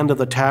the land of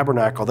the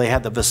tabernacle, they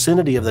had the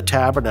vicinity of the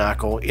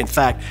tabernacle. In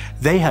fact,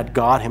 they had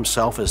God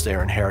himself as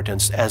their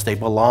inheritance, as they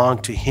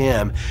belonged to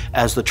him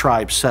as the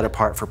tribe set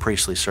apart for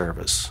priestly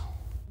service.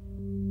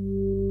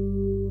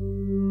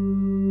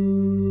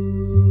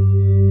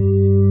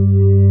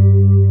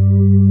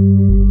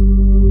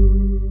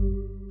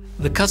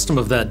 The custom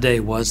of that day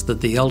was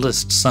that the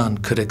eldest son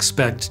could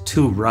expect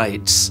two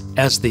rights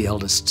as the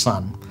eldest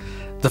son.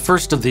 The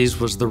first of these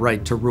was the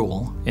right to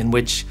rule, in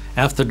which,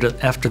 after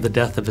the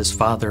death of his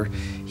father,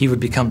 he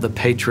would become the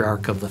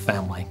patriarch of the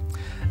family.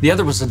 The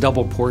other was a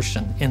double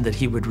portion, in that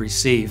he would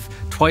receive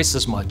twice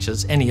as much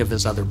as any of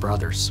his other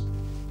brothers.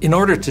 In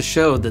order to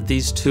show that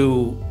these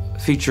two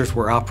features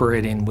were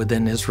operating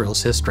within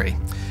Israel's history,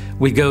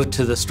 we go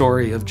to the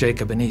story of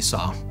Jacob and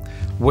Esau,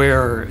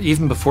 where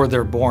even before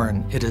they're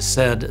born, it is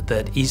said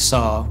that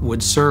Esau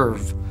would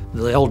serve,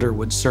 the elder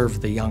would serve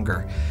the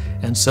younger.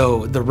 And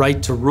so the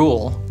right to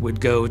rule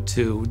would go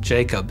to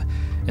Jacob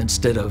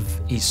instead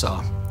of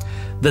Esau.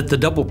 That the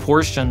double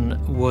portion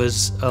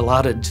was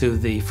allotted to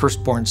the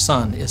firstborn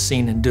son is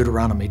seen in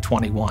Deuteronomy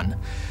 21,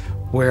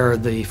 where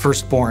the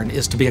firstborn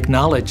is to be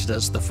acknowledged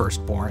as the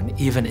firstborn,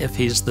 even if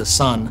he's the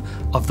son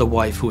of the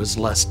wife who is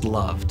less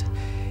loved.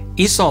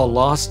 Esau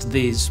lost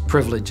these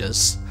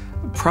privileges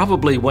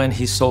probably when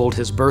he sold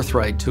his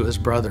birthright to his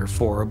brother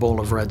for a bowl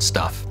of red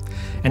stuff.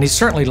 And he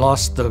certainly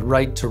lost the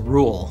right to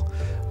rule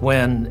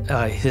when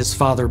his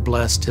father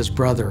blessed his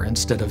brother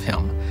instead of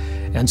him.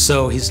 And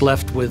so he's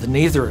left with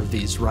neither of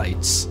these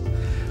rights.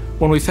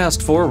 When we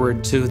fast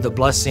forward to the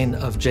blessing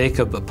of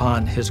Jacob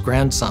upon his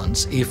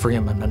grandsons,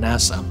 Ephraim and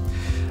Manasseh,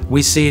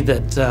 we see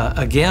that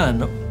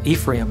again,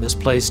 Ephraim is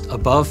placed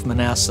above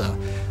Manasseh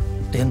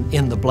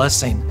in the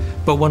blessing.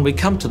 But when we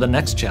come to the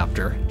next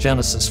chapter,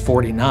 Genesis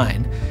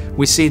 49,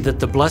 we see that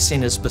the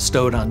blessing is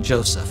bestowed on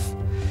Joseph.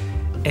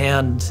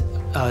 And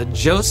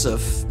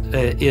Joseph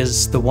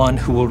is the one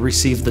who will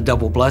receive the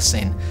double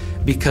blessing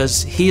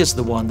because he is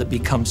the one that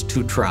becomes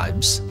two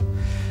tribes.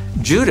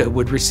 Judah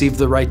would receive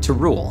the right to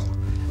rule.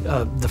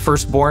 The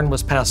firstborn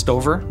was passed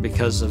over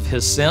because of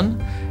his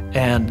sin,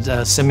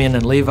 and Simeon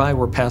and Levi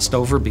were passed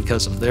over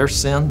because of their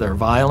sin, their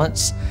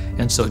violence.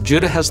 And so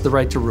Judah has the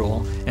right to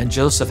rule, and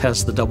Joseph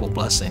has the double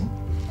blessing.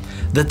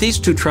 That these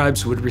two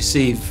tribes would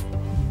receive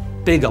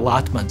big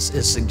allotments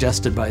is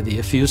suggested by the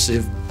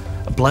effusive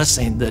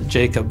blessing that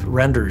Jacob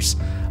renders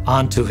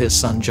onto his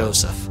son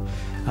Joseph.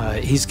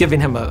 He's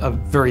giving him a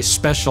very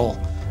special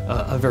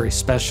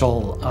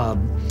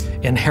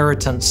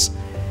inheritance.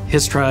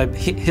 His tribe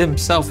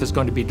himself is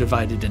going to be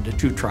divided into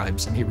two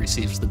tribes, and he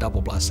receives the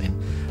double blessing.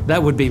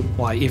 That would be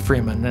why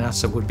Ephraim and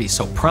Manasseh would be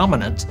so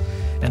prominent,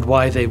 and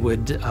why they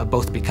would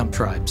both become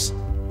tribes.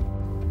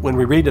 When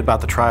we read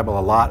about the tribal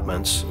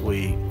allotments,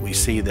 we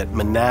see that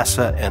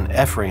Manasseh and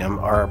Ephraim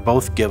are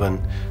both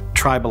given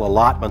tribal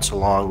allotments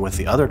along with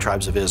the other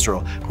tribes of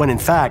Israel, when in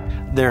fact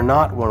they're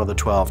not one of the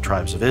 12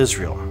 tribes of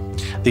Israel.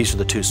 These are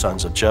the two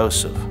sons of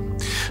Joseph.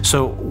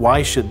 So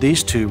why should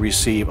these two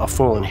receive a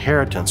full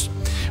inheritance?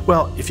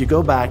 Well, if you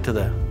go back to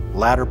the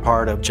latter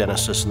part of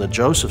Genesis and the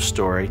Joseph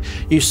story,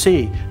 you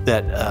see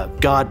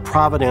that God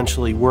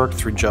providentially worked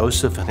through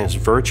Joseph and his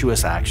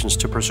virtuous actions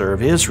to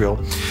preserve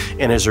Israel.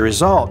 And as a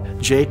result,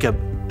 Jacob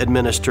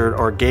administered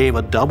or gave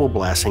a double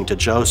blessing to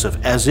Joseph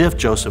as if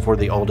Joseph were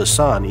the oldest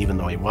son, even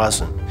though he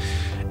wasn't.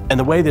 And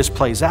the way this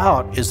plays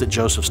out is that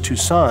Joseph's two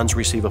sons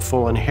receive a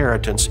full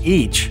inheritance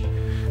each,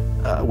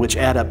 which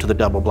add up to the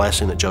double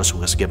blessing that Joseph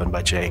was given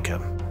by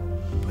Jacob.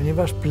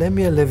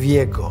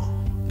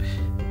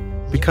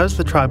 Because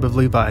the tribe of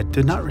Levi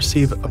did not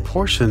receive a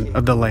portion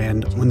of the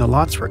land when the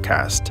lots were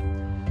cast,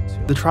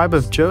 the tribe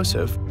of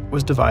Joseph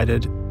was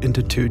divided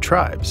into two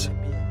tribes,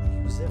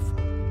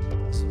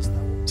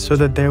 so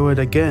that there would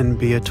again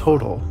be a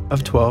total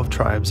of 12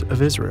 tribes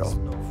of Israel.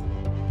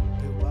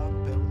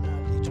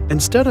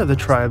 Instead of the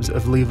tribes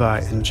of Levi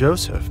and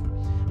Joseph,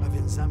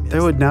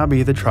 there would now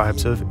be the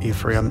tribes of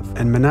Ephraim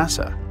and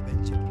Manasseh,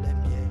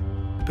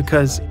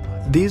 because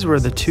these were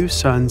the two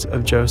sons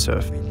of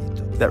Joseph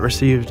that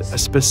received a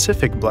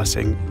specific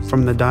blessing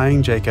from the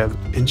dying Jacob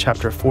in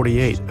chapter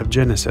 48 of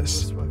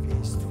Genesis.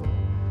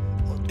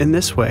 In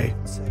this way,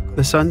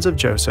 the sons of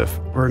Joseph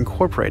were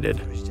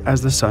incorporated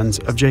as the sons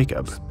of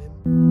Jacob.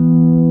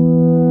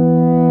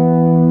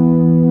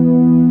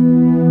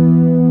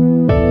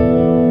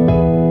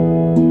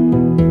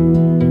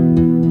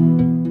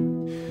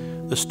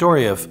 The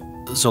story of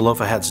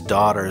Zelophehad's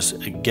daughters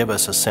give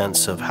us a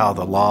sense of how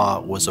the law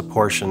was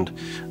apportioned,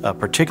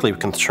 particularly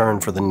with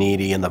concern for the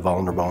needy and the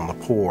vulnerable and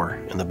the poor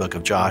in the book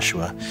of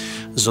Joshua.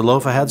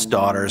 Zelophehad's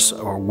daughters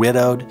were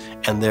widowed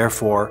and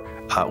therefore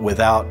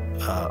without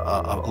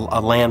a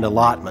land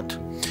allotment.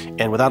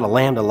 And without a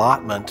land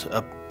allotment,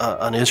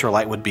 an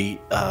Israelite would be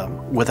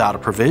without a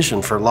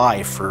provision for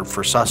life,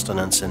 for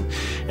sustenance.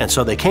 And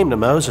so they came to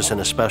Moses in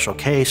a special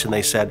case, and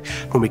they said,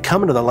 when we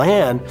come into the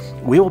land,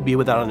 we will be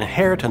without an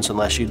inheritance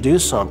unless you do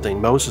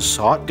something. Moses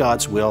sought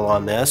God's will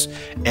on this,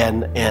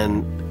 and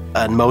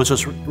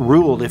Moses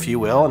ruled, if you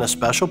will, in a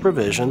special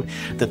provision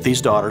that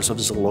these daughters of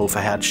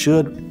Zelophehad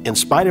should, in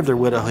spite of their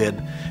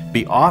widowhood,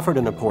 be offered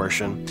in a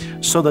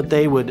portion so that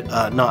they would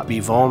not be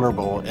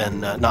vulnerable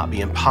and not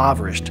be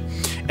impoverished.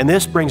 And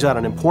this brings out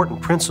an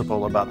important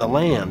principle about the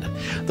land.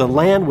 The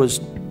land was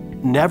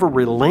never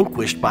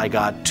relinquished by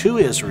God to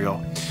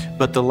Israel,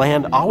 but the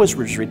land always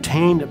was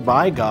retained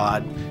by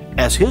God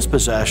as His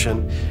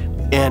possession,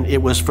 and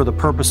it was for the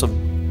purpose of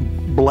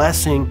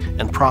blessing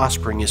and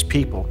prospering His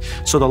people.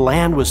 So the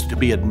land was to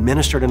be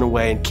administered in a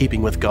way in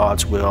keeping with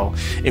God's will.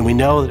 And we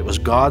know that it was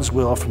God's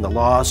will from the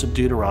laws of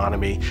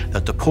Deuteronomy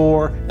that the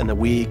poor and the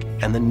weak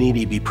and the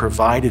needy be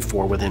provided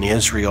for within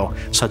Israel,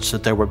 such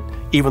that there would,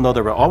 even though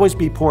there would always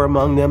be poor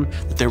among them,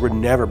 that there would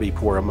never be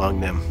poor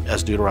among them,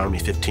 as Deuteronomy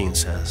 15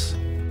 says.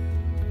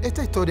 The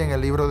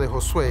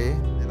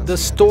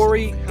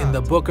story in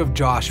the book of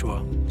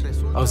Joshua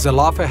of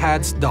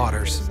Zelophehad's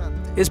daughters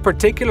is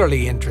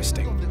particularly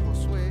interesting.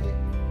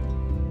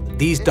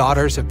 These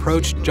daughters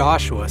approached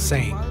Joshua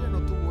saying,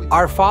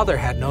 "Our father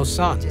had no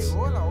sons.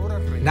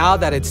 Now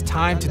that it's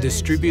time to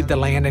distribute the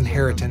land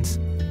inheritance,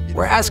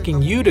 we're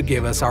asking you to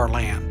give us our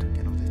land."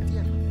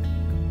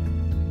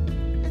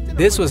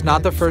 This was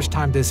not the first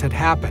time this had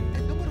happened.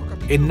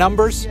 In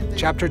Numbers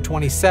chapter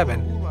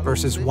 27,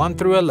 verses 1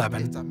 through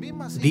 11,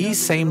 these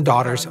same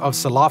daughters of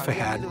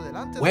Zelophehad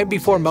went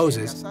before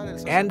Moses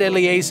and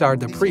Eleazar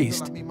the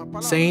priest,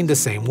 saying the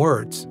same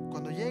words.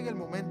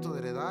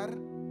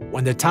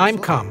 "When the time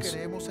comes,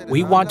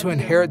 we want to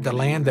inherit the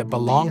land that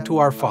belonged to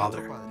our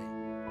father."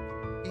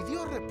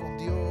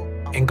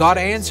 And God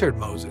answered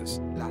Moses,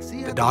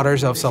 "The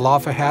daughters of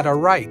Zelophehad are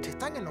right.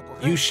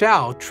 You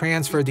shall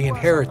transfer the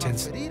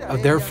inheritance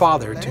of their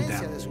father to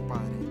them."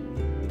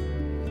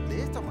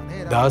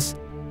 Thus,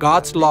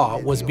 God's law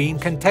was being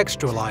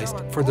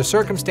contextualized for the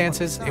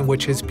circumstances in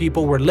which his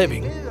people were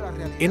living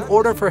in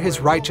order for his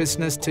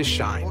righteousness to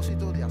shine.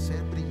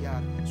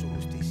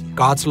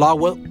 God's law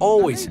will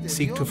always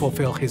seek to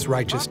fulfill his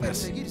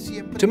righteousness,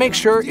 to make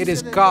sure it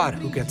is God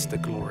who gets the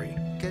glory.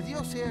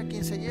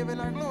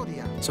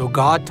 So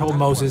God told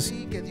Moses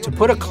to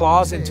put a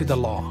clause into the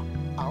law,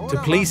 to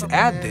please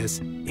add this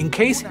in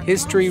case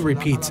history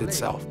repeats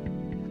itself.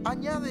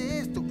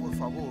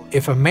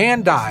 "If a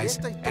man dies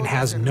and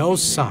has no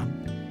son,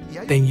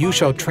 then you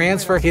shall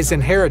transfer his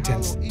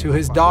inheritance to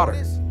his daughter.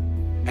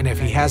 And if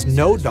he has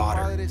no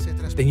daughter,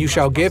 then you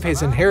shall give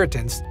his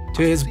inheritance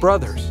to his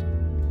brothers.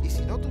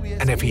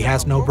 And if he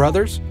has no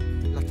brothers,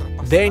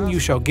 then you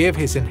shall give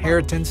his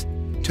inheritance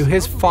to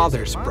his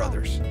father's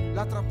brothers.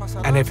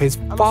 And if his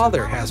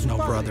father has no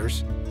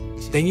brothers,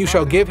 then you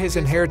shall give his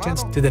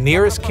inheritance to the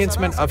nearest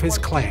kinsman of his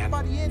clan,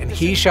 and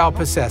he shall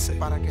possess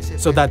it,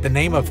 so that the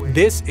name of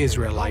this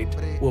Israelite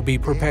will be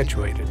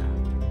perpetuated."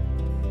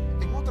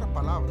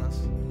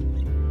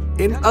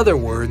 In other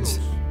words,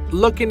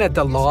 looking at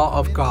the law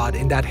of God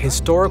in that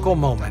historical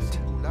moment,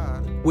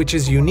 which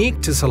is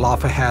unique to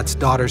Zelophehad's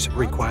daughter's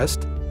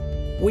request,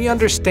 we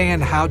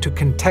understand how to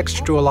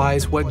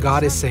contextualize what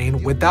God is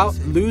saying without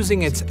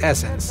losing its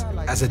essence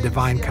as a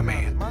divine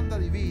command.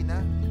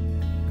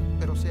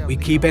 We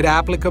keep it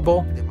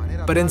applicable,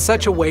 but in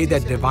such a way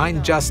that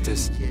divine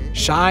justice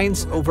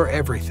shines over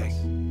everything.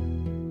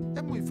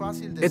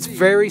 It's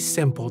very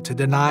simple to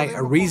deny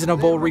a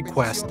reasonable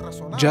request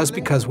just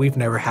because we've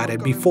never had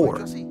it before,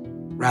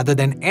 rather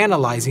than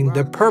analyzing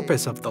the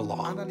purpose of the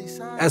law,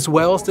 as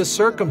well as the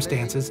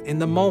circumstances in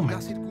the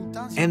moment,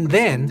 and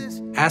then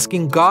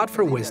asking God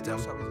for wisdom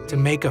to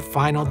make a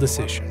final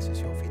decision.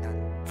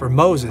 For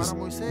Moses,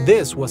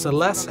 this was a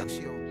lesson.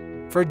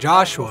 For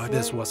Joshua,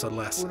 this was a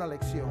lesson.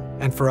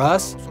 And for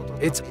us,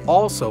 it's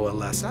also a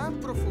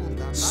lesson.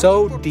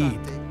 So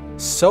deep,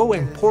 so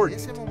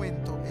important,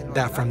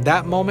 that from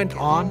that moment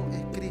on,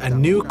 a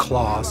new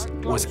clause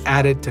was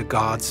added to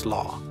God's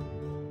law.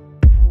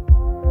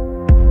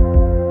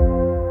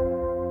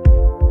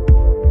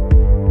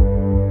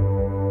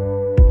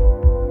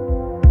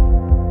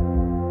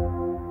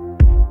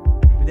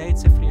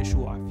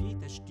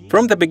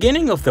 From the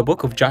beginning of the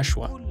book of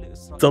Joshua,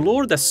 the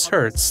Lord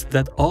asserts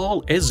that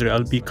all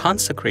Israel be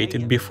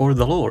consecrated before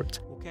the Lord,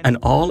 and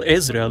all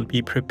Israel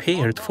be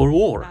prepared for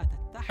war,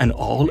 and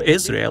all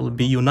Israel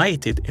be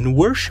united in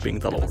worshiping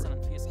the Lord.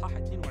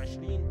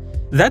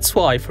 That's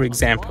why, for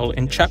example,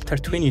 in chapter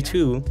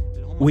 22,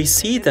 we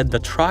see that the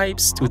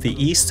tribes to the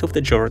east of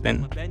the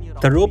Jordan,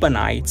 the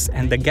Reubenites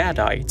and the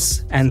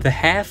Gadites, and the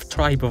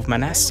half-tribe of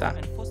Manasseh,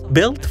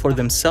 built for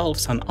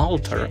themselves an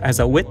altar as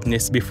a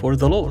witness before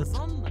the Lord.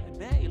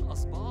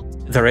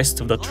 The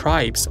rest of the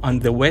tribes on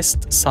the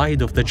west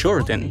side of the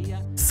Jordan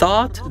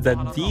thought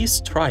that these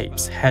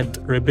tribes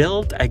had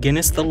rebelled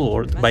against the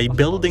Lord by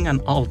building an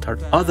altar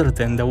other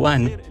than the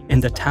one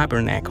in the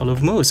tabernacle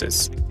of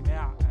Moses.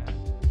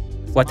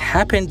 What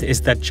happened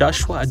is that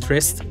Joshua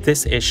addressed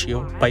this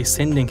issue by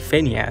sending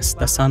Phinehas,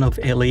 the son of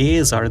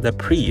Eleazar the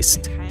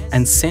priest,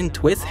 and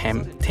sent with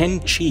him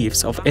 10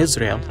 chiefs of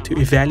Israel to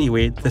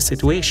evaluate the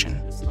situation.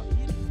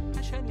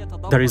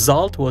 The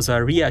result was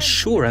a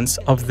reassurance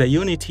of the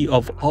unity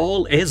of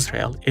all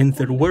Israel in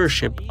their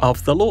worship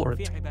of the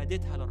Lord.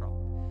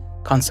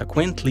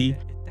 Consequently,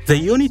 the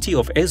unity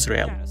of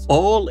Israel,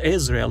 all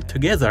Israel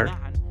together,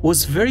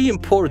 was very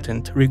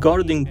important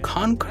regarding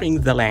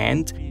conquering the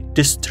land,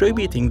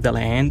 distributing the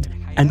land,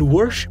 and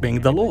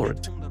worshiping the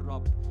Lord.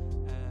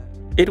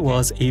 It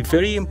was a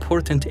very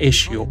important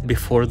issue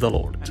before the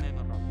Lord.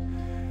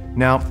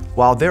 Now,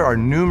 while there are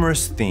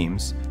numerous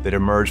themes that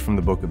emerge from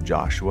the book of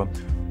Joshua,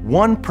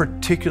 one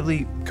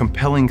particularly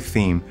compelling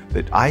theme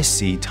that I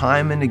see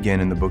time and again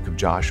in the book of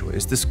Joshua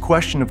is this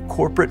question of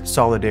corporate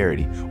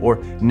solidarity or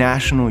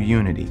national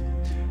unity.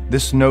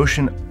 This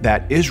notion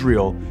that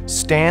Israel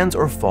stands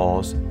or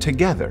falls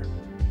together.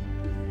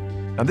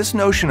 Now, this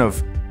notion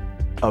of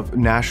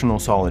national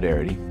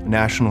solidarity,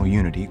 national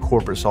unity,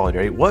 corporate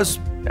solidarity was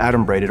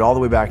adumbrated all the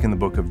way back in the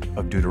book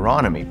of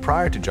Deuteronomy,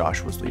 prior to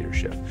Joshua's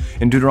leadership.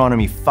 In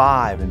Deuteronomy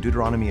 5 and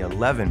Deuteronomy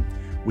 11,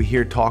 we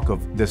hear talk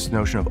of this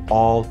notion of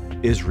all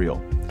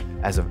Israel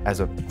as a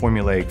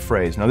formulaic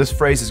phrase. Now, this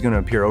phrase is going to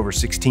appear over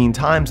 16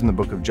 times in the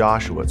book of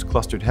Joshua. It's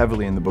clustered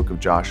heavily in the book of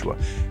Joshua.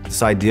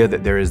 This idea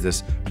that there is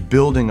this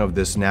building of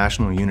this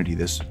national unity,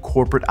 this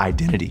corporate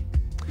identity.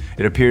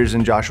 It appears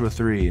in Joshua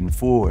 3 and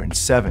 4 and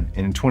 7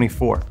 and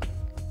 24.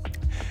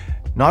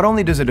 Not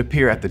only does it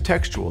appear at the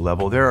textual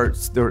level, there are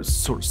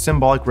sort of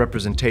symbolic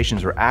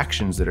representations or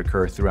actions that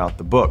occur throughout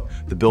the book.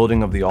 The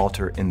building of the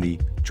altar in the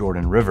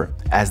Jordan River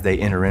as they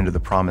enter into the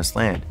Promised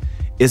Land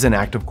is an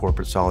act of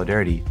corporate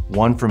solidarity.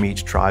 One from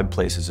each tribe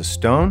places a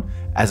stone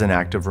as an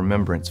act of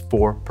remembrance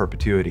for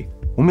perpetuity.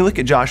 When we look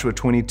at Joshua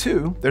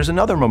 22, there's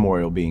another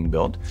memorial being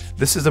built.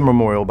 This is a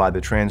memorial by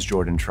the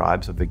Transjordan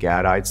tribes of the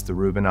Gadites, the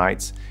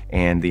Reubenites,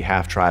 and the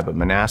half-tribe of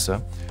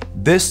Manasseh.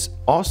 This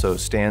also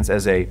stands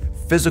as a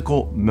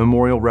physical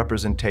memorial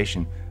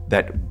representation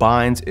that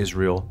binds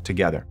Israel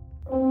together.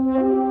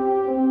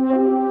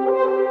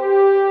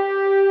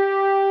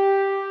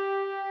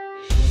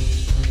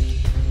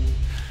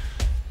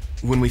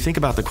 When we think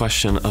about the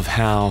question of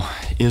how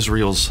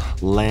Israel's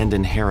land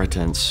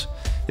inheritance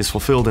is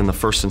fulfilled in the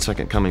first and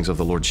second comings of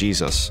the Lord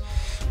Jesus,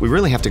 we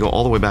really have to go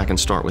all the way back and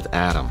start with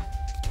Adam.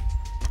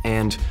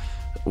 And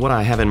what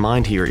I have in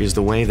mind here is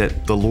the way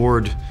that the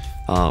Lord,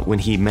 when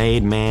He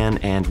made man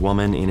and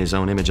woman in His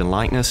own image and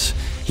likeness,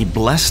 He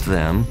blessed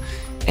them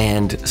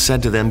and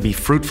said to them, "Be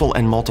fruitful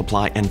and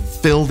multiply and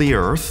fill the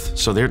earth."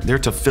 So they're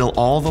to fill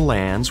all the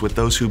lands with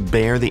those who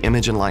bear the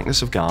image and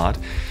likeness of God.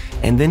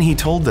 And then He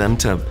told them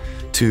to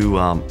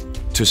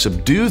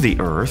subdue the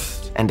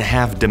earth and to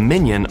have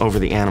dominion over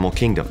the animal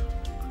kingdom.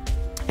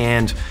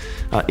 And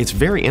it's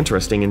very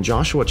interesting in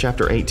Joshua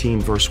chapter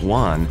 18, verse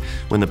 1,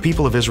 when the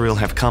people of Israel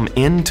have come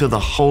into the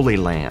Holy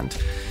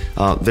Land,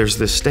 there's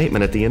this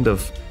statement at the end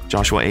of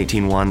Joshua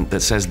 18:1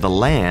 that says the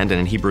land, and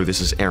in Hebrew this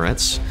is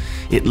Eretz,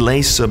 it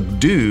lay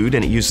subdued,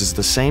 and it uses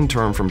the same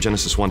term from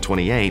Genesis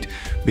 1:28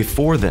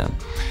 before them,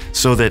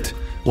 so that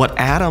what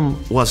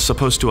Adam was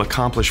supposed to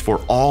accomplish for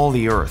all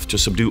the earth, to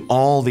subdue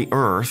all the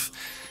earth,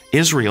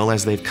 Israel,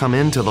 as they've come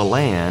into the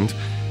land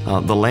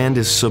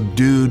is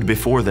subdued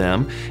before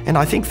them. And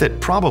I think that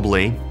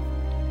probably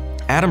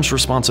Adam's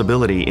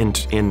responsibility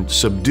in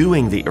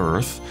subduing the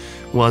earth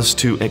was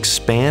to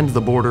expand the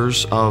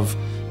borders of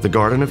the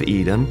Garden of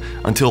Eden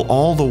until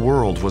all the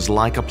world was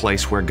like a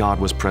place where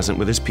God was present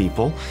with His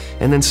people.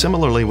 And then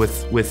similarly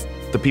with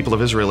the people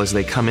of Israel as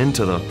they come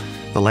into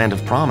the land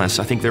of promise,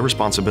 I think their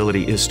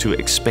responsibility is to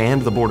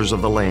expand the borders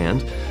of the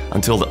land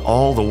until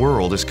all the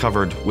world is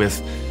covered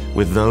with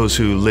those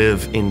who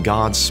live in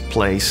God's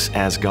place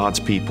as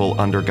God's people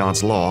under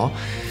God's law.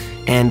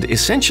 And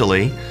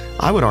essentially,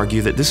 I would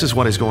argue that this is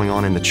what is going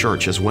on in the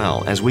church as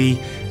well. As we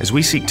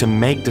seek to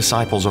make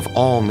disciples of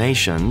all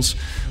nations,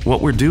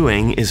 what we're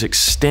doing is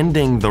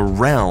extending the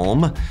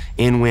realm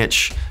in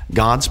which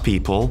God's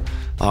people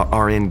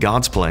are in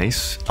God's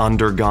place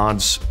under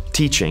God's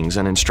teachings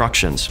and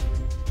instructions.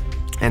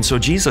 And so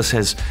Jesus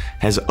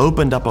has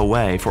opened up a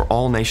way for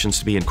all nations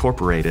to be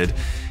incorporated.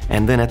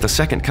 And then at the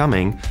second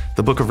coming,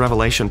 the book of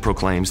Revelation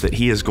proclaims that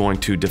He is going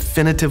to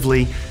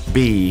definitively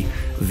be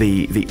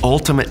the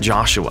ultimate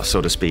Joshua,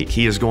 so to speak.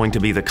 He is going to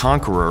be the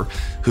conqueror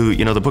who,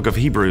 the book of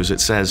Hebrews,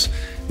 it says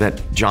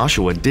that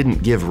Joshua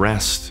didn't give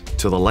rest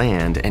to the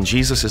land, and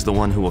Jesus is the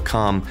one who will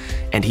come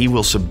and He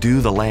will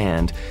subdue the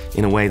land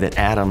in a way that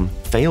Adam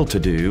failed to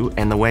do,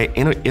 and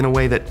in a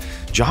way that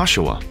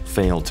Joshua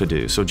failed to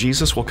do. So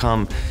Jesus will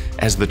come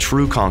as the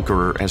true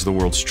conqueror, as the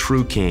world's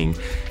true king,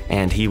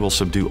 and He will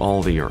subdue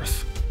all the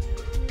earth.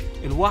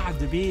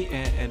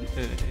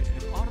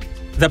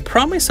 The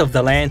promise of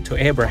the land to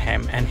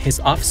Abraham and his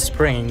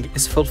offspring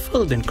is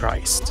fulfilled in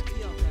Christ.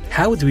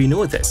 How do we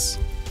know this?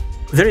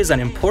 There is an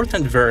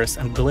important verse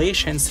in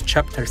Galatians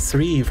chapter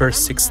 3, verse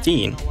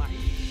 16.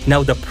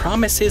 Now the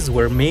promises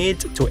were made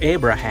to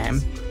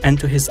Abraham and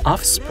to his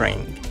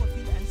offspring.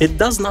 It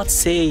does not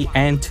say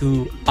 "and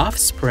to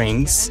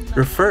offsprings,"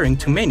 referring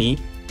to many,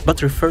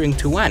 but referring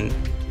to one,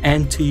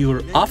 "and to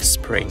your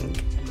offspring,"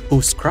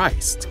 who's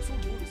Christ.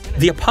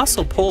 The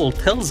Apostle Paul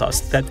tells us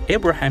that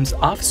Abraham's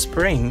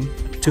offspring,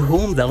 to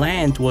whom the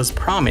land was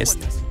promised,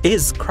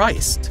 is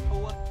Christ.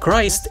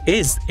 Christ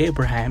is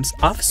Abraham's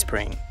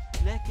offspring.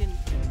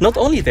 Not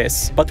only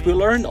this, but we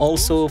learn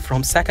also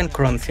from 2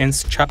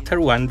 Corinthians chapter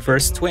 1,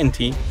 verse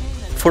 20,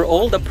 "For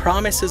all the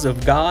promises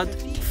of God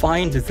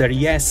find their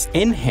yes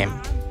in Him,"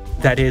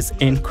 that is,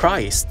 in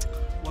Christ.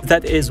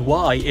 That is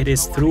why it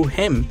is through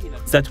Him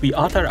that we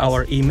utter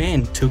our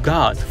amen to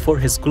God for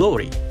His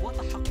glory.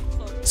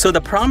 So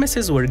the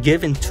promises were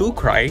given to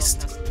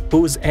Christ,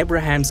 who is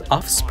Abraham's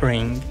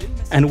offspring,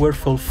 and were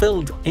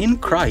fulfilled in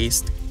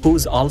Christ, who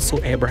is also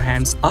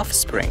Abraham's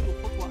offspring.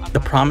 The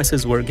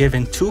promises were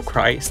given to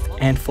Christ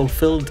and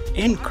fulfilled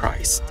in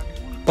Christ.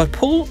 But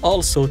Paul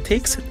also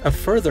takes it a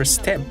further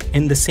step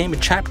in the same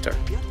chapter.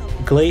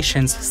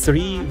 Galatians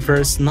 3,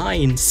 verse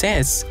 9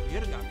 says,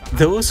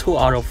 "Those who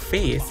are of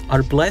faith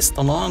are blessed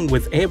along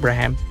with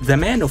Abraham, the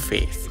man of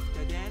faith."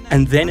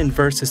 And then in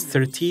verses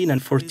 13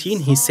 and 14,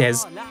 he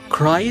says,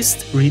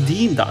 Christ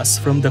redeemed us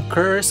from the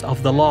curse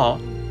of the law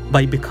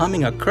by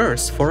becoming a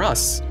curse for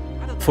us.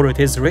 For it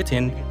is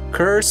written,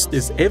 cursed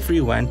is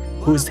everyone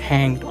who is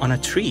hanged on a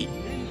tree.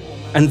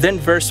 And then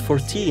verse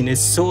 14 is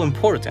so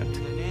important.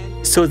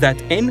 So that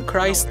in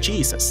Christ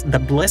Jesus, the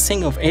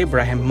blessing of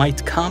Abraham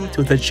might come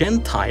to the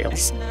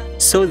Gentiles,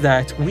 so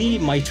that we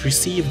might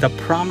receive the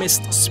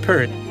promised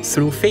Spirit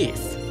through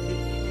faith.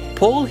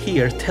 Paul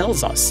here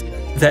tells us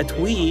that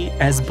we,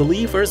 as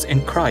believers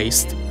in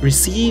Christ,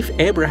 receive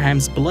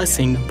Abraham's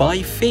blessing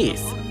by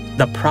faith,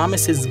 the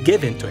promises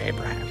given to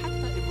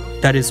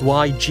Abraham. That is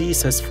why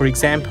Jesus, for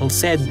example,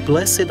 said,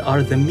 Blessed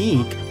are the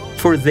meek,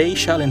 for they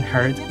shall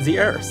inherit the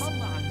earth.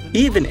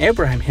 Even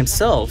Abraham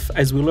himself,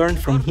 as we learned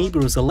from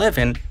Hebrews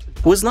 11,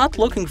 was not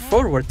looking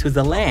forward to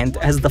the land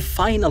as the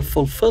final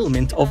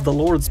fulfillment of the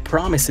Lord's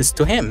promises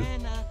to him.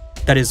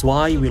 That is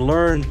why we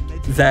learn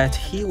that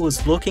he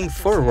was looking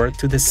forward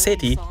to the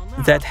city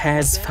that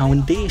has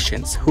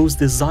foundations, whose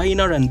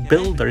designer and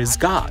builder is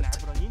God.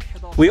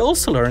 We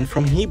also learn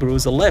from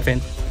Hebrews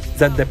 11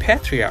 that the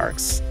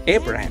patriarchs,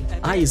 Abraham,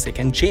 Isaac,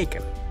 and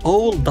Jacob,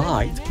 all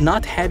died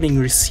not having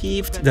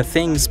received the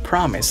things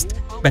promised,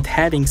 but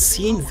having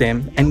seen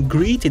them and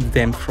greeted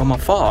them from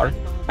afar,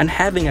 and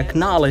having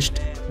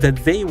acknowledged that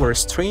they were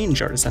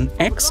strangers and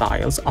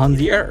exiles on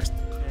the earth.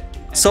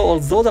 So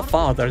although the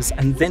fathers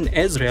and then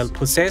Israel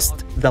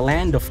possessed the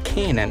land of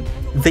Canaan,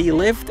 they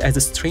lived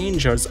as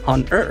strangers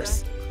on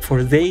earth,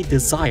 for they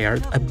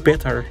desired a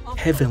better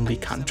heavenly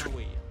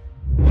country.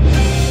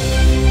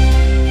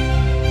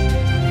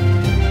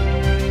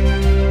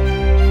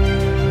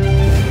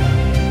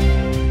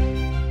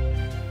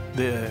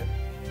 The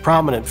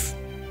prominent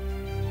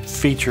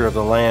feature of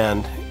the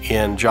land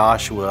in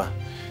Joshua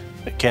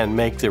can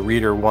make the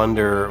reader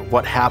wonder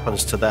what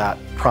happens to that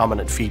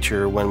prominent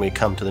feature when we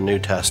come to the New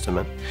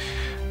Testament.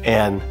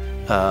 And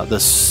the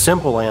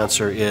simple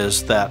answer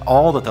is that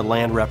all that the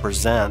land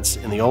represents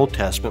in the Old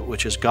Testament,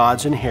 which is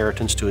God's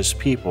inheritance to his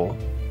people,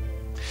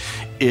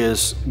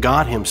 is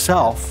God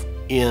himself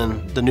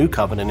in the New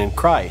Covenant in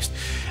Christ.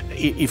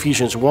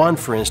 Ephesians 1,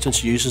 for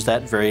instance, uses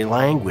that very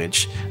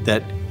language,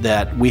 that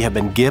we have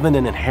been given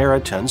an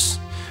inheritance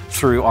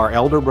through our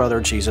elder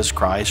brother Jesus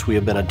Christ. We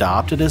have been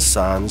adopted as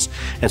sons,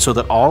 and so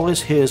that all is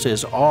his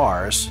is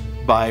ours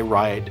by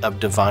right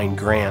of divine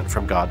grant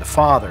from God the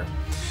Father.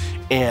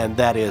 And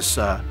that is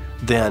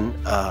then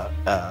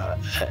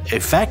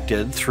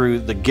effected through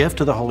the gift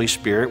of the Holy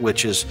Spirit,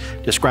 which is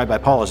described by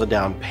Paul as a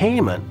down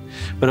payment.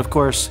 But of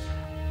course,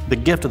 the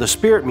gift of the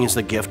Spirit means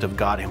the gift of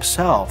God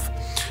himself.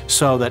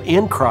 So that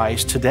in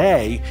Christ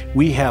today,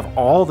 we have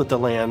all that the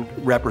land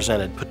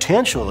represented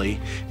potentially,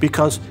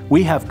 because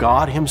we have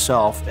God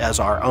himself as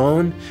our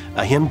own,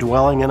 him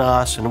dwelling in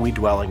us and we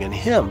dwelling in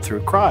him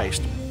through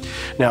Christ.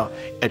 Now,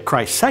 at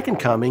Christ's second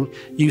coming,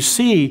 you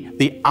see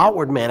the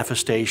outward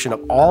manifestation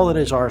of all that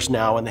is ours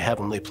now in the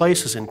heavenly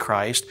places in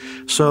Christ,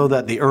 so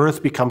that the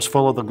earth becomes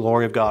full of the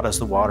glory of God as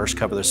the waters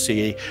cover the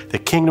sea. The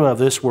kingdom of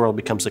this world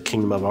becomes the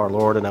kingdom of our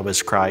Lord and of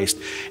his Christ.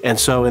 And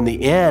so in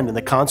the end, in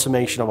the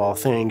consummation of all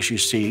things, you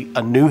see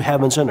a new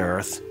heavens and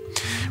earth,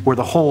 where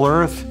the whole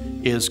earth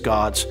is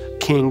God's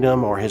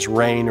kingdom or his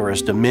reign or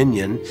his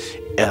dominion,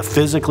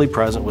 physically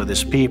present with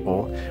his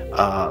people,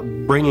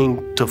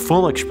 bringing to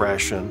full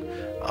expression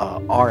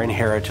our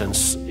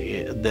inheritance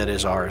that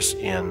is ours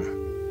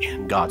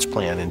in God's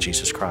plan in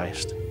Jesus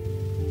Christ.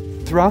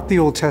 Throughout the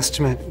Old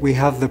Testament, we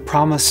have the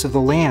promise of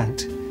the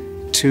land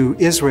to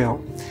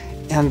Israel,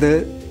 and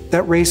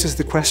that raises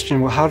the question,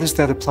 well, how does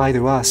that apply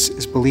to us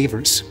as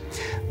believers?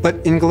 But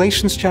in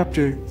Galatians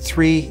chapter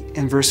 3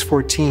 and verse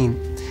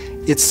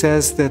 14, it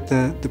says that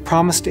the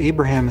promise to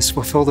Abraham is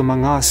fulfilled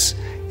among us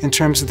in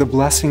terms of the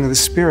blessing of the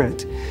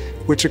Spirit,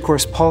 which of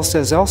course Paul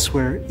says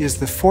elsewhere is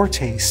the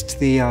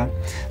foretaste,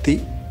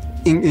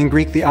 in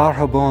Greek the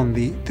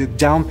arhabon, the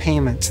down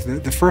payment,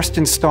 the first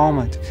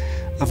installment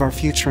of our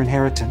future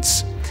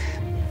inheritance.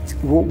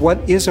 What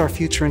is our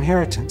future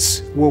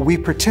inheritance? Well, we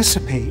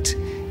participate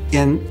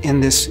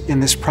in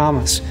this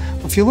promise.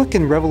 If you look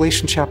in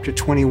Revelation chapter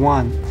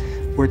 21,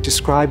 where it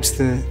describes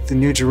the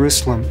New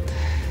Jerusalem,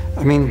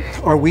 I mean,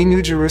 are we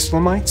New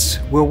Jerusalemites?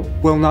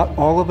 Will not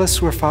all of us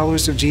who are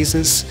followers of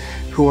Jesus,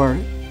 who are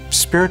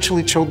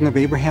spiritually children of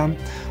Abraham,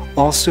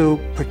 also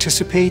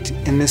participate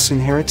in this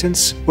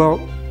inheritance?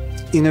 Well,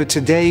 you know,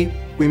 today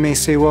we may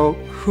say, well,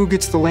 who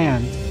gets the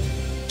land?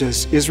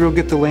 Does Israel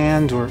get the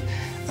land, or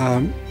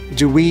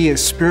do we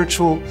as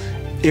spiritual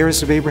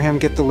heirs of Abraham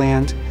get the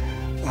land?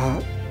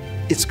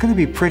 It's going to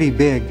be pretty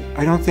big.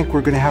 I don't think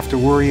we're going to have to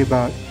worry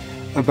about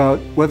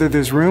whether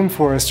there's room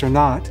for us or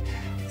not.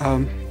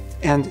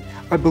 And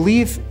I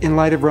believe, in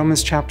light of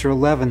Romans chapter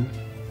 11,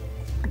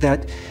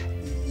 that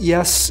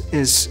yes,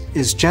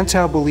 as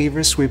Gentile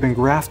believers, we've been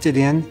grafted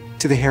in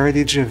to the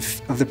heritage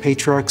of the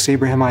patriarchs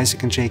Abraham,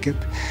 Isaac, and Jacob.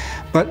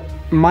 But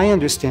my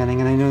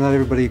understanding, and I know not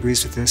everybody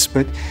agrees with this,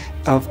 but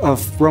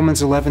of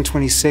Romans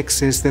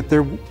 11:26 is that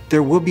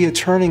there will be a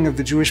turning of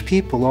the Jewish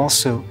people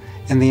also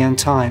in the end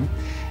time.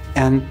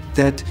 and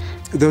that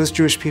those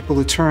Jewish people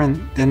who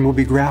turn then will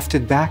be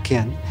grafted back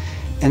in.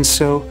 And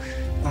so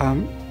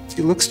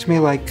it looks to me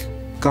like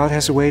God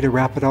has a way to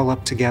wrap it all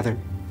up together.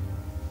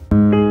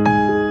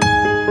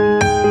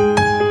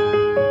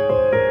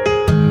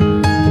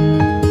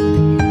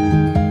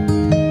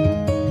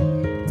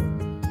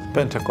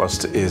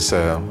 Pentecost is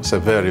a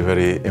very,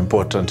 very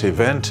important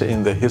event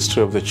in the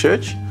history of the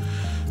church.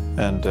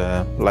 And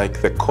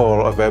like the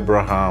call of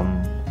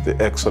Abraham, the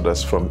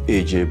exodus from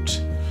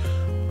Egypt,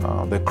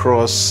 the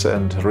cross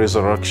and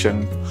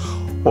resurrection,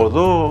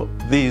 although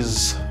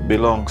these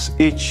belongs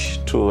each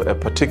to a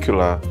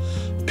particular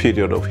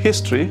period of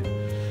history,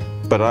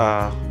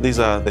 but these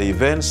are the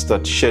events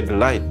that shed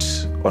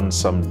light on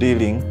some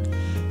dealing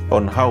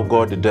on how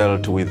God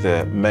dealt with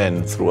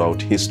men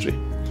throughout history.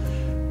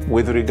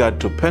 With regard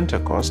to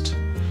Pentecost,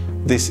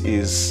 this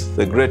is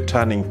the great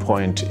turning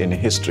point in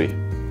history.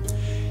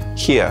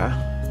 Here,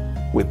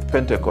 with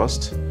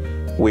Pentecost,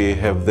 we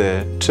have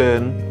the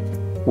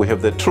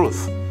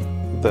truth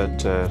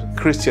that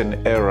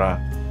Christian era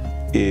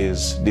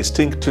is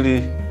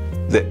distinctly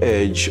the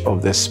age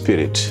of the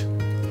Spirit.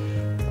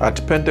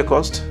 At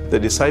Pentecost, the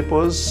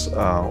disciples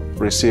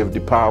received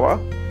the power,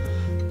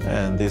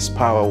 and this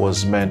power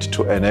was meant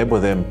to enable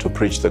them to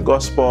preach the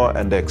gospel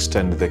and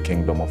extend the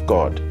kingdom of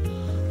God.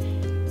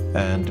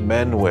 And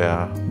men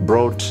were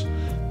brought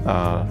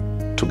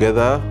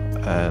together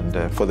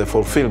and for the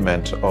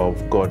fulfillment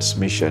of God's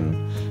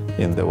mission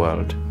in the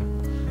world.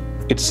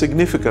 Its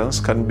significance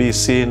can be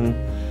seen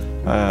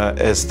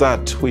as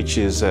that which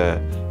is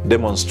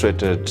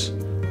demonstrated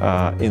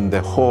in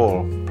the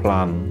whole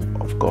plan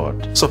of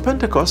God. So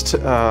Pentecost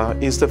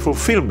is the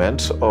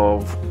fulfillment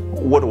of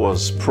what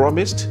was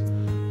promised,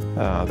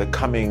 the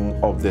coming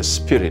of the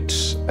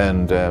Spirit,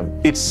 and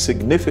its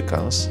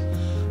significance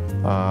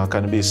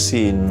can be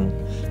seen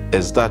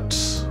as that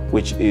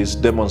which is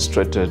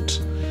demonstrated,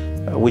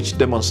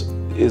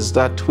 is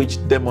that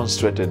which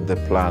demonstrated the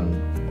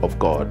plan of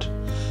God.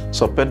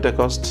 So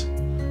Pentecost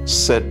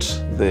set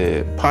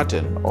the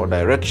pattern or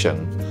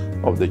direction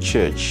of the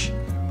church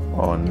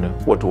on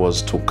what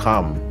was to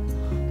come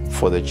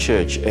for the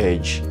church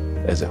age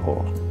as a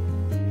whole.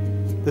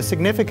 The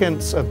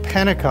significance of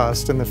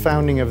Pentecost and the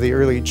founding of the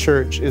early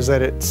church is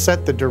that it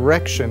set the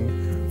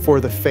direction for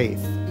the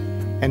faith.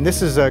 And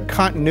this is a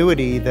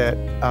continuity that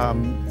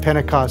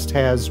Pentecost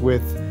has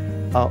with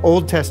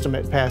Old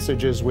Testament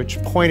passages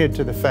which pointed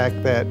to the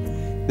fact that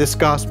this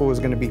gospel was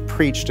going to be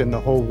preached in the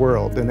whole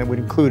world, and that would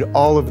include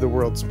all of the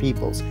world's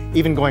peoples,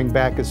 even going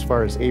back as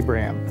far as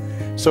Abraham.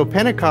 So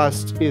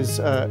Pentecost is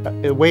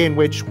a way in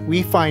which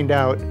we find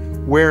out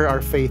where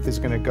our faith is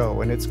going to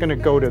go, and it's going to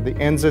go to the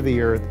ends of the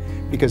earth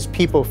because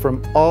people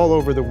from all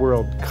over the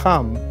world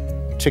come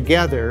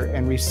together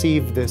and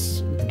receive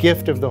this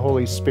gift of the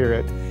Holy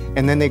Spirit,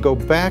 and then they go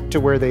back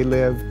to where they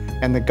live,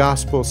 and the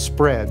gospel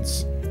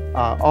spreads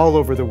all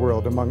over the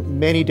world among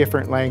many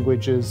different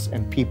languages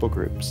and people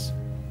groups.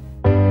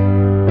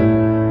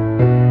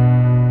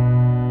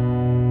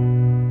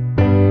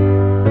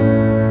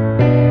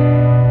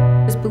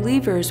 As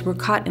believers, we're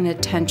caught in a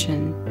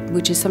tension,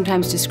 which is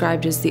sometimes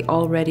described as the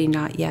already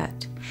not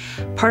yet.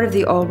 Part of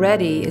the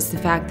already is the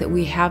fact that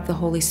we have the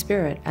Holy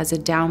Spirit as a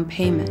down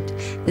payment.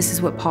 This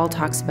is what Paul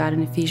talks about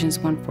in Ephesians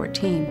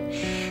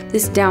 1:14.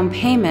 This down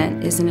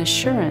payment is an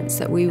assurance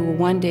that we will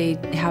one day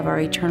have our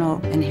eternal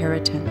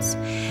inheritance.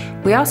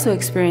 We also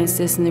experience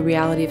this in the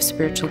reality of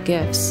spiritual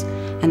gifts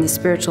and the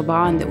spiritual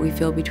bond that we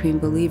feel between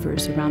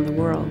believers around the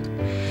world.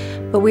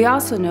 But we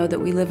also know that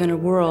we live in a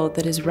world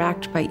that is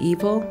racked by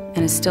evil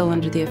and is still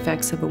under the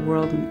effects of a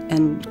world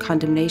and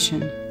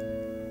condemnation.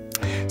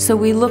 So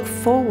we look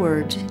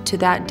forward to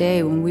that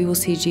day when we will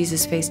see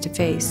Jesus face to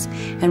face,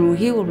 and when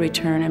he will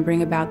return and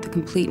bring about the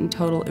complete and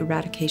total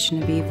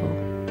eradication of evil.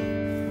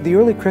 The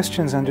early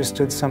Christians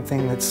understood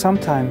something that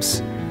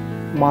sometimes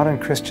modern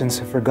Christians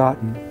have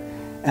forgotten,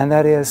 and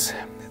that is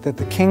that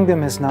the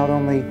kingdom is not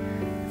only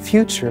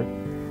future,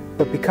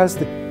 but because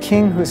the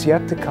king who's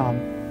yet to come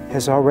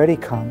has already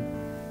come,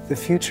 the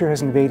future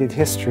has invaded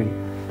history.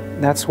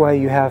 And that's why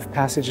you have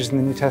passages in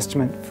the New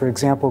Testament, for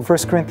example,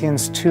 1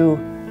 Corinthians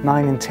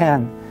 2:9 and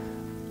 10,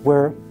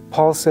 where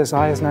Paul says,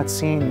 "Eye has not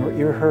seen nor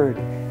ear heard,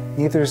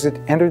 neither has it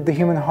entered the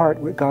human heart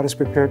what God has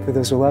prepared for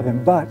those who love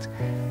him, but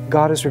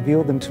God has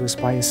revealed them to us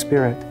by his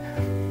Spirit."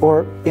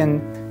 Or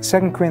in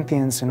 2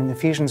 Corinthians and in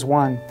Ephesians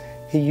 1,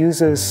 he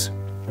uses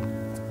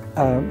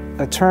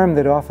a term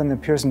that often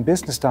appears in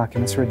business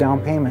documents or a down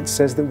payment,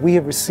 says that we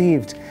have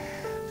received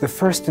the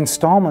first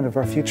installment of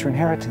our future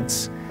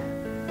inheritance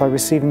by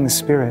receiving the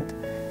Spirit.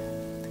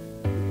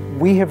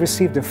 We have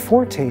received a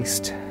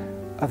foretaste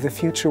of the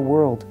future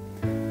world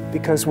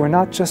because we're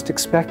not just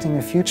expecting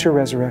a future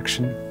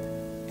resurrection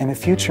and a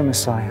future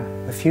Messiah,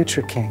 a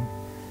future King.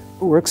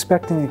 We're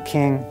expecting a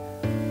King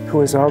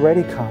who has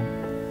already come,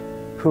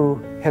 who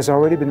has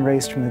already been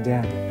raised from the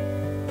dead.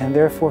 And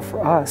therefore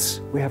for us,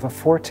 we have a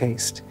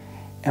foretaste,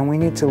 and we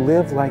need to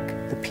live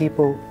like the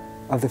people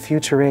of the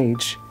future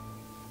age.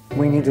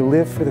 We need to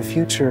live for the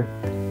future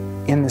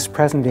in this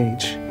present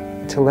age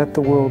to let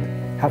the world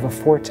have a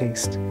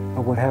foretaste of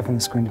of what heaven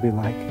is going to be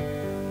like.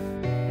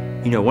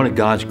 You know, one of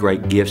God's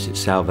great gifts at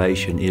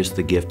salvation is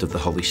the gift of the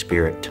Holy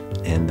Spirit.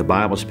 And the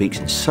Bible speaks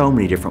in so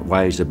many different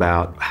ways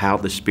about how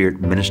the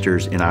Spirit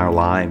ministers in our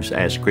lives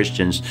as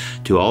Christians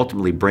to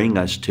ultimately bring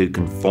us to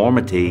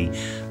conformity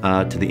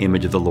to the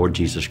image of the Lord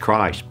Jesus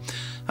Christ.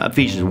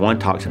 Ephesians 1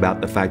 talks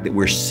about the fact that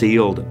we're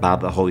sealed by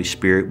the Holy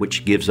Spirit,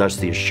 which gives us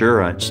the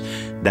assurance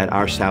that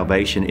our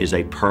salvation is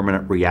a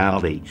permanent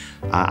reality.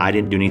 I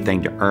didn't do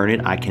anything to earn it.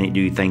 I can't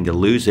do anything to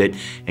lose it.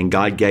 And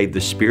God gave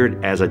the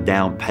Spirit as a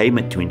down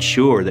payment to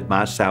ensure that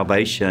my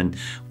salvation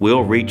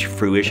will reach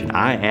fruition.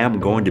 I am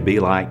going to be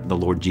like the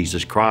Lord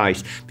Jesus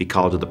Christ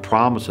because of the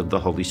promise of the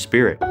Holy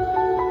Spirit.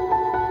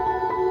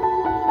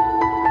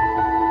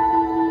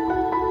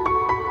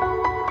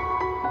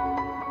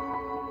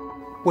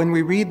 When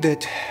we read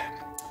that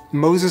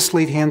Moses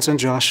laid hands on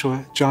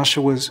Joshua,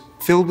 Joshua was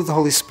filled with the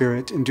Holy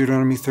Spirit in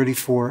Deuteronomy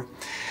 34.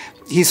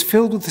 He's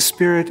filled with the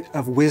spirit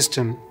of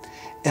wisdom,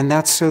 and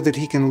that's so that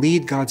he can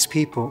lead God's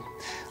people.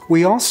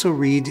 We also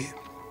read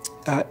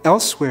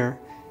elsewhere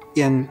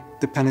in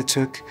the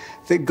Pentateuch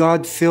that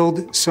God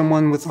filled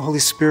someone with the Holy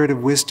Spirit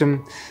of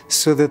wisdom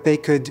so that they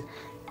could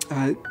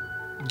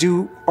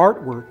do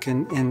artwork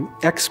and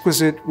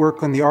exquisite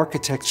work on the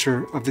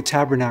architecture of the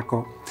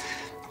tabernacle.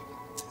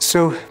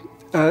 So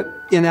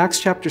in Acts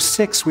chapter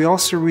 6, we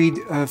also read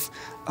of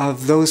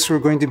those who are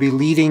going to be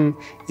leading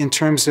in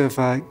terms of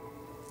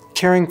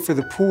caring for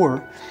the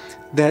poor,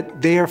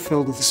 that they are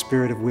filled with the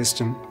spirit of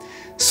wisdom.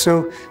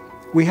 So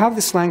we have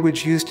this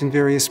language used in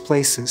various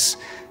places.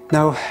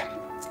 Now,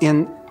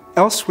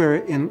 elsewhere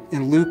in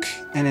Luke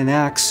and in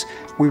Acts,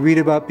 we read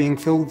about being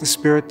filled with the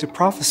Spirit to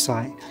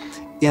prophesy.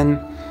 In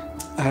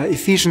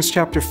Ephesians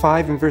chapter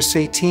 5 and verse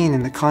 18,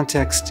 in the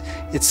context,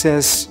 it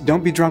says,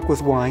 "Don't be drunk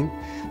with wine,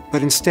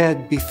 but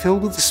instead be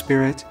filled with the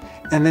Spirit,"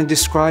 and then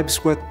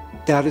describes what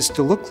that is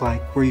to look like,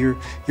 where you're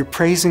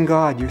praising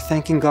God, you're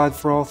thanking God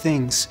for all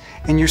things,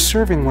 and you're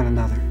serving one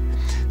another.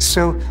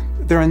 So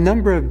there are a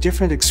number of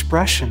different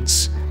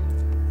expressions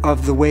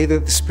of the way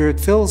that the Spirit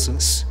fills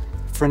us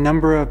for a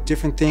number of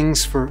different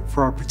things, for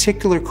our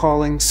particular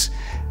callings,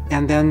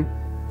 and then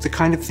the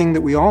kind of thing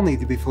that we all need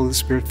to be filled with the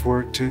Spirit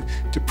for,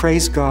 to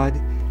praise God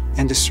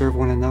and to serve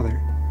one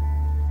another.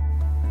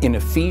 In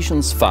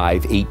Ephesians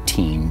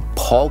 5:18,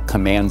 Paul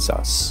commands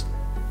us,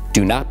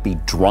 do not be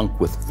drunk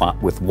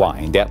with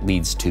wine. That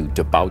leads to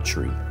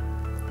debauchery,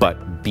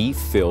 but be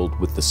filled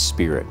with the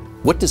Spirit.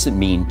 What does it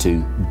mean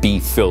to be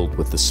filled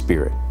with the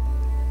Spirit?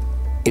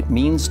 It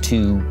means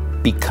to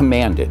be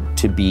commanded,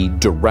 to be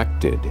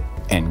directed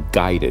and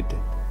guided,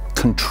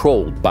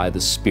 controlled by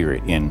the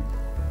Spirit in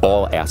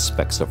all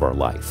aspects of our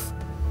life.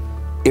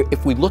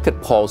 If we look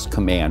at Paul's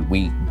command,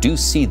 we do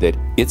see that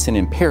it's an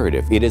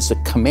imperative. It is a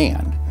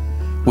command,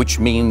 which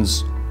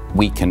means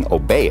we can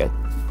obey it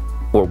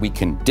or we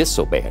can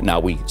disobey it. Now,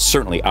 we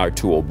certainly are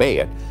to obey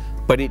it,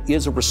 but it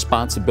is a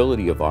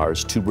responsibility of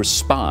ours to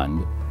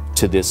respond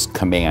to this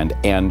command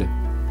and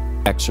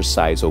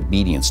exercise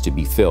obedience to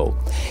be filled.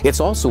 It's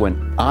also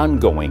an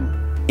ongoing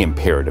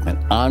imperative, an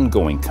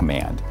ongoing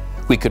command.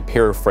 We could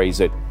paraphrase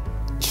it,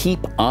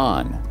 keep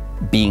on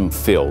being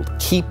filled,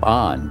 keep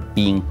on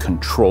being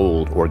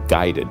controlled or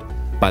guided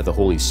by the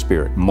Holy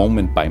Spirit,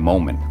 moment by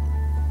moment.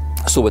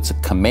 So it's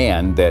a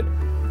command that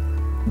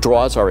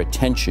draws our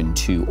attention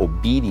to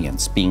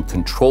obedience, being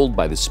controlled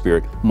by the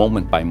Spirit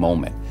moment by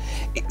moment.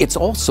 It's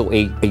also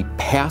a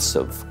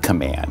passive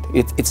command.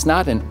 It's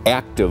not an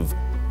active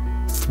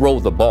throw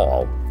the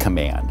ball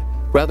command.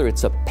 Rather,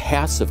 it's a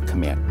passive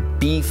command,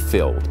 be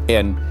filled.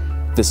 And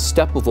the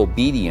step of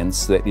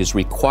obedience that is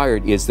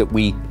required is that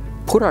we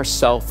put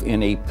ourselves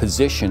in a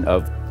position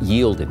of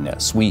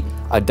yieldedness. We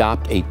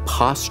adopt a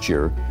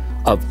posture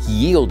of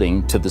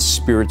yielding to the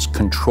Spirit's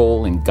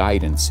control and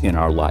guidance in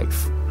our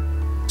life.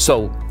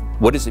 So,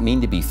 what does it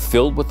mean to be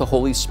filled with the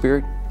Holy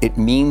Spirit? It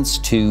means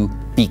to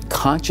be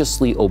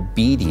consciously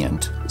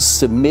obedient,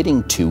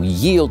 submitting to,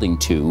 yielding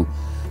to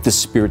the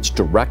Spirit's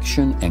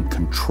direction and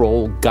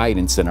control,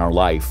 guidance in our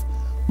life,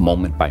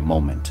 moment by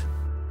moment.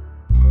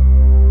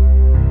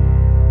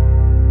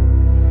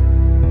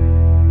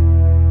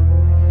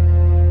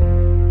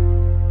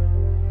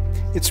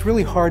 It's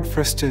really hard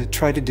for us to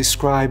try to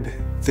describe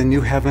the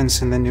new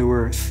heavens and the new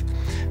earth,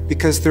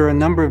 because there are a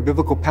number of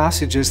biblical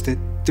passages that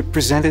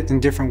present it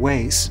in different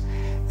ways.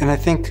 And I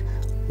think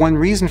one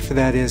reason for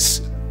that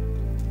is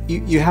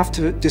you have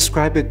to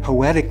describe it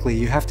poetically,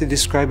 you have to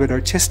describe it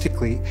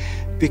artistically,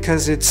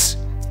 because it's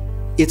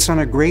on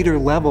a greater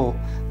level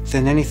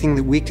than anything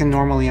that we can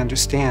normally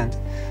understand.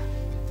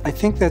 I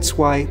think that's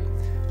why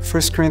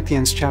 1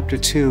 Corinthians chapter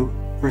 2,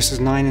 verses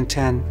 9 and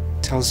 10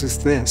 tells us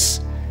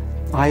this: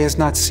 "Eye has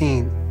not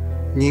seen,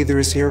 neither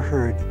has ear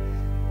heard,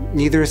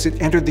 neither has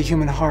it entered the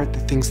human heart the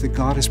things that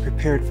God has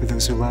prepared for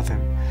those who love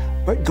Him.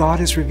 But God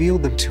has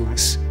revealed them to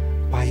us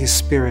by His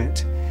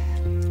Spirit."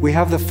 We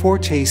have the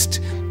foretaste,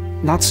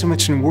 not so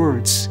much in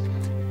words,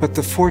 but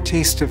the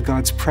foretaste of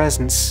God's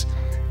presence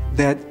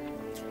that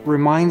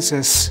reminds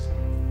us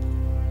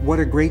what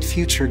a great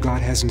future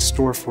God has in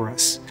store for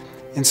us.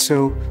 And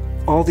so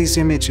all these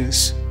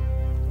images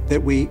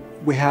that we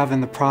we have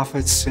in the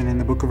prophets and in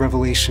the book of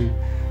Revelation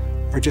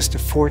are just a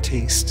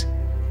foretaste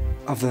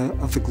of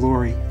the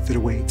glory that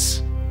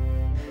awaits.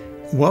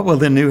 What will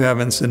the new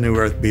heavens and new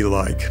earth be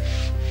like?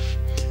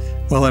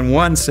 Well, in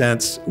one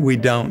sense, we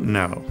don't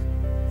know,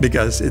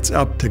 because it's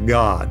up to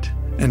God,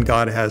 and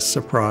God has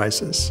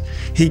surprises.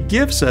 He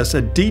gives us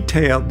a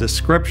detailed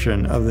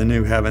description of the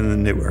new heaven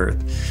and the new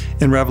earth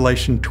in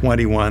Revelation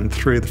 21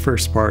 through the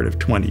first part of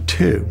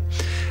 22.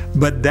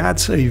 But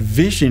that's a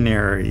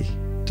visionary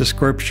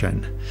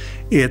description.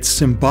 It's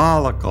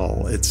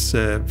symbolical. It's,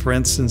 for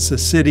instance, the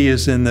city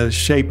is in the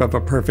shape of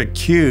a perfect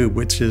cube,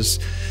 which is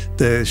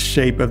the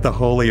shape of the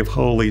Holy of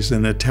Holies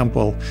in the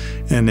temple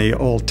in the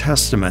Old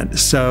Testament.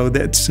 So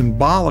that's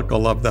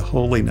symbolical of the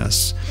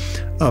holiness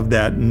of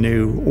that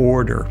new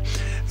order.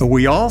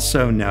 We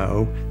also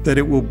know that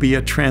it will be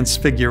a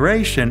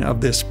transfiguration of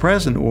this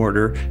present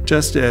order,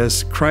 just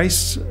as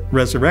Christ's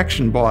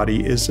resurrection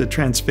body is a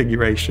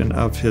transfiguration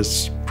of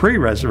his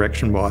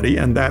pre-resurrection body,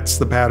 and that's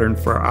the pattern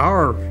for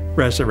our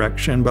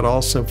resurrection, but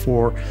also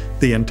for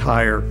the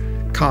entire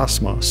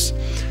cosmos.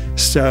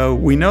 So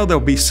we know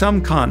there'll be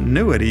some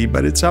continuity,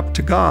 but it's up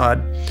to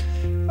God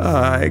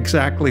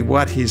exactly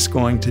what he's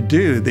going to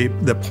do.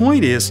 The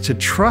point is to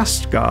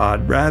trust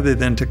God rather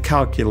than to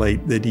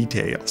calculate the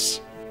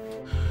details.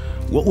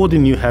 What will the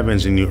new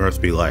heavens and new earth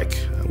be like?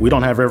 We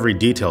don't have every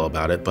detail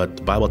about it, but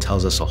the Bible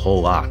tells us a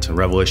whole lot. In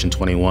Revelation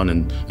 21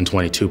 and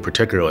 22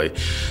 particularly,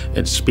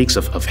 it speaks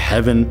of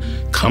heaven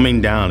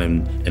coming down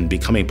and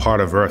becoming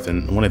part of earth.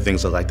 And one of the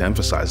things I'd like to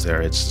emphasize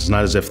there, it's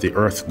not as if the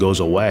earth goes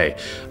away.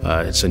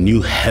 It's a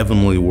new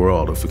heavenly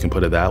world, if we can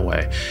put it that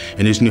way.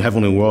 And this new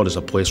heavenly world is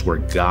a place where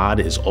God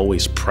is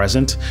always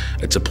present.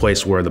 It's a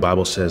place where the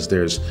Bible says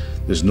there's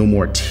no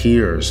more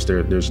tears,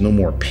 there's no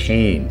more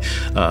pain,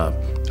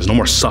 there's no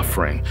more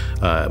suffering.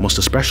 Most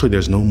especially,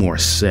 there's no more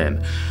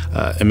sin.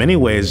 In many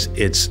ways,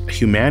 it's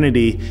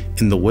humanity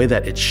in the way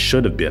that it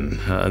should have been,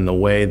 in the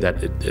way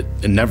that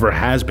it never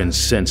has been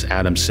since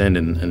Adam sinned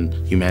and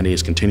humanity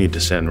has continued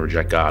to sin and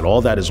reject God.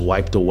 All that is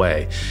wiped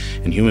away,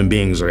 and human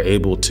beings are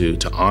able to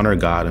honor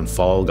God and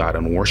follow God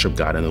and worship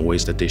God in the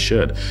ways that they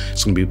should.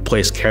 It's going to be a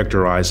place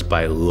characterized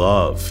by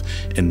love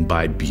and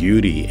by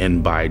beauty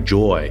and by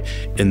joy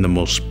in the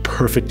most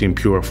perfect and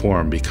pure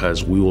form,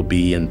 because we will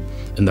be in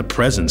the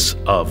presence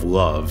of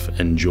love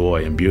and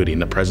joy and beauty, in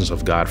the presence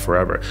of God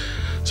forever.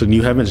 So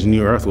new heavens and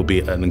new earth will be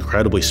an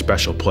incredibly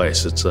special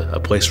place. It's a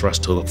place for us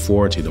to look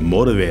forward to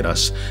motivate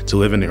us to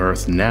live in the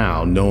earth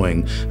now,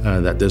 knowing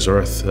that this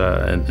earth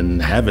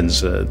and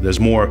heavens,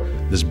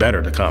 there's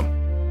better to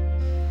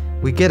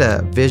come. We get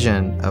a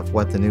vision of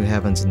what the new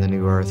heavens and the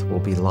new earth will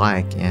be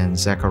like in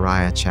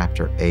Zechariah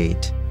chapter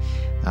 8.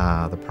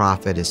 The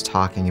prophet is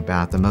talking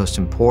about the most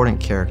important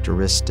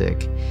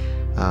characteristic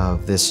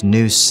of this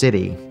new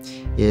city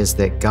is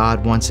that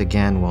God once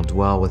again will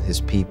dwell with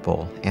his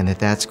people, and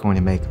that's going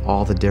to make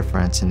all the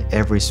difference in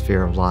every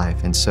sphere of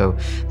life. And so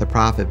the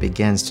prophet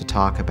begins to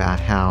talk about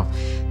how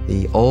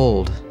the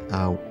old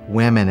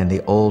women and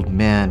the old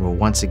men will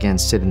once again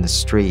sit in the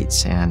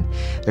streets, and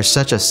there's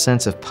such a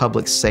sense of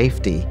public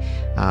safety.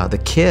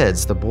 The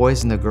kids, the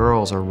boys and the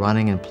girls, are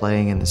running and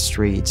playing in the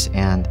streets,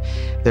 and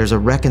there's a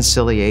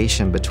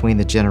reconciliation between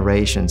the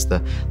generations.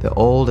 The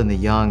old and the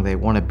young, they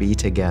want to be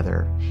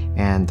together.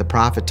 And the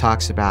prophet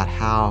talks about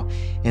how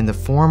in the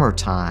former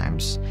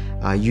times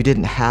you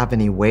didn't have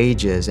any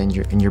wages and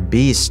your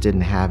beasts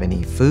didn't have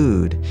any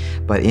food,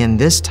 but in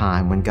this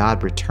time when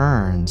God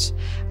returns,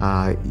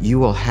 you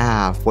will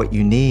have what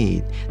you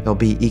need. There'll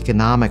be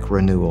economic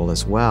renewal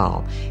as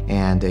well,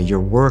 and your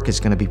work is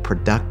going to be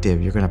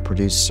productive. You're going to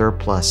produce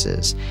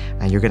surpluses,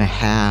 and you're going to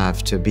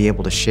have to be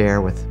able to share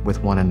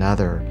with one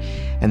another.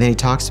 And then he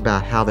talks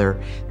about how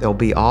there'll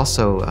be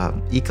also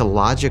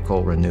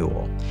ecological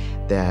renewal,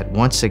 that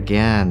once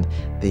again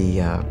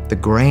the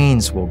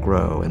grains will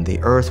grow, and the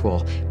earth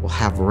will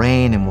have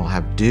rain and will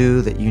have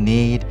dew that you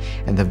need,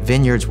 and the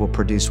vineyards will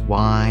produce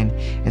wine.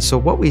 And so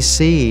what we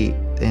see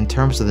in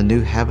terms of the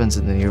new heavens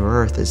and the new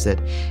earth is that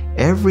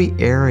every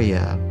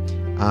area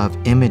of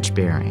image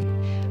bearing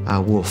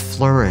will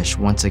flourish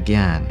once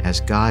again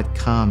as God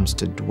comes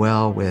to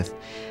dwell with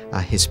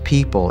his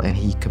people, and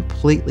he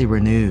completely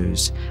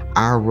renews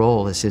our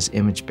role as his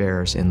image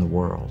bearers in the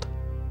world.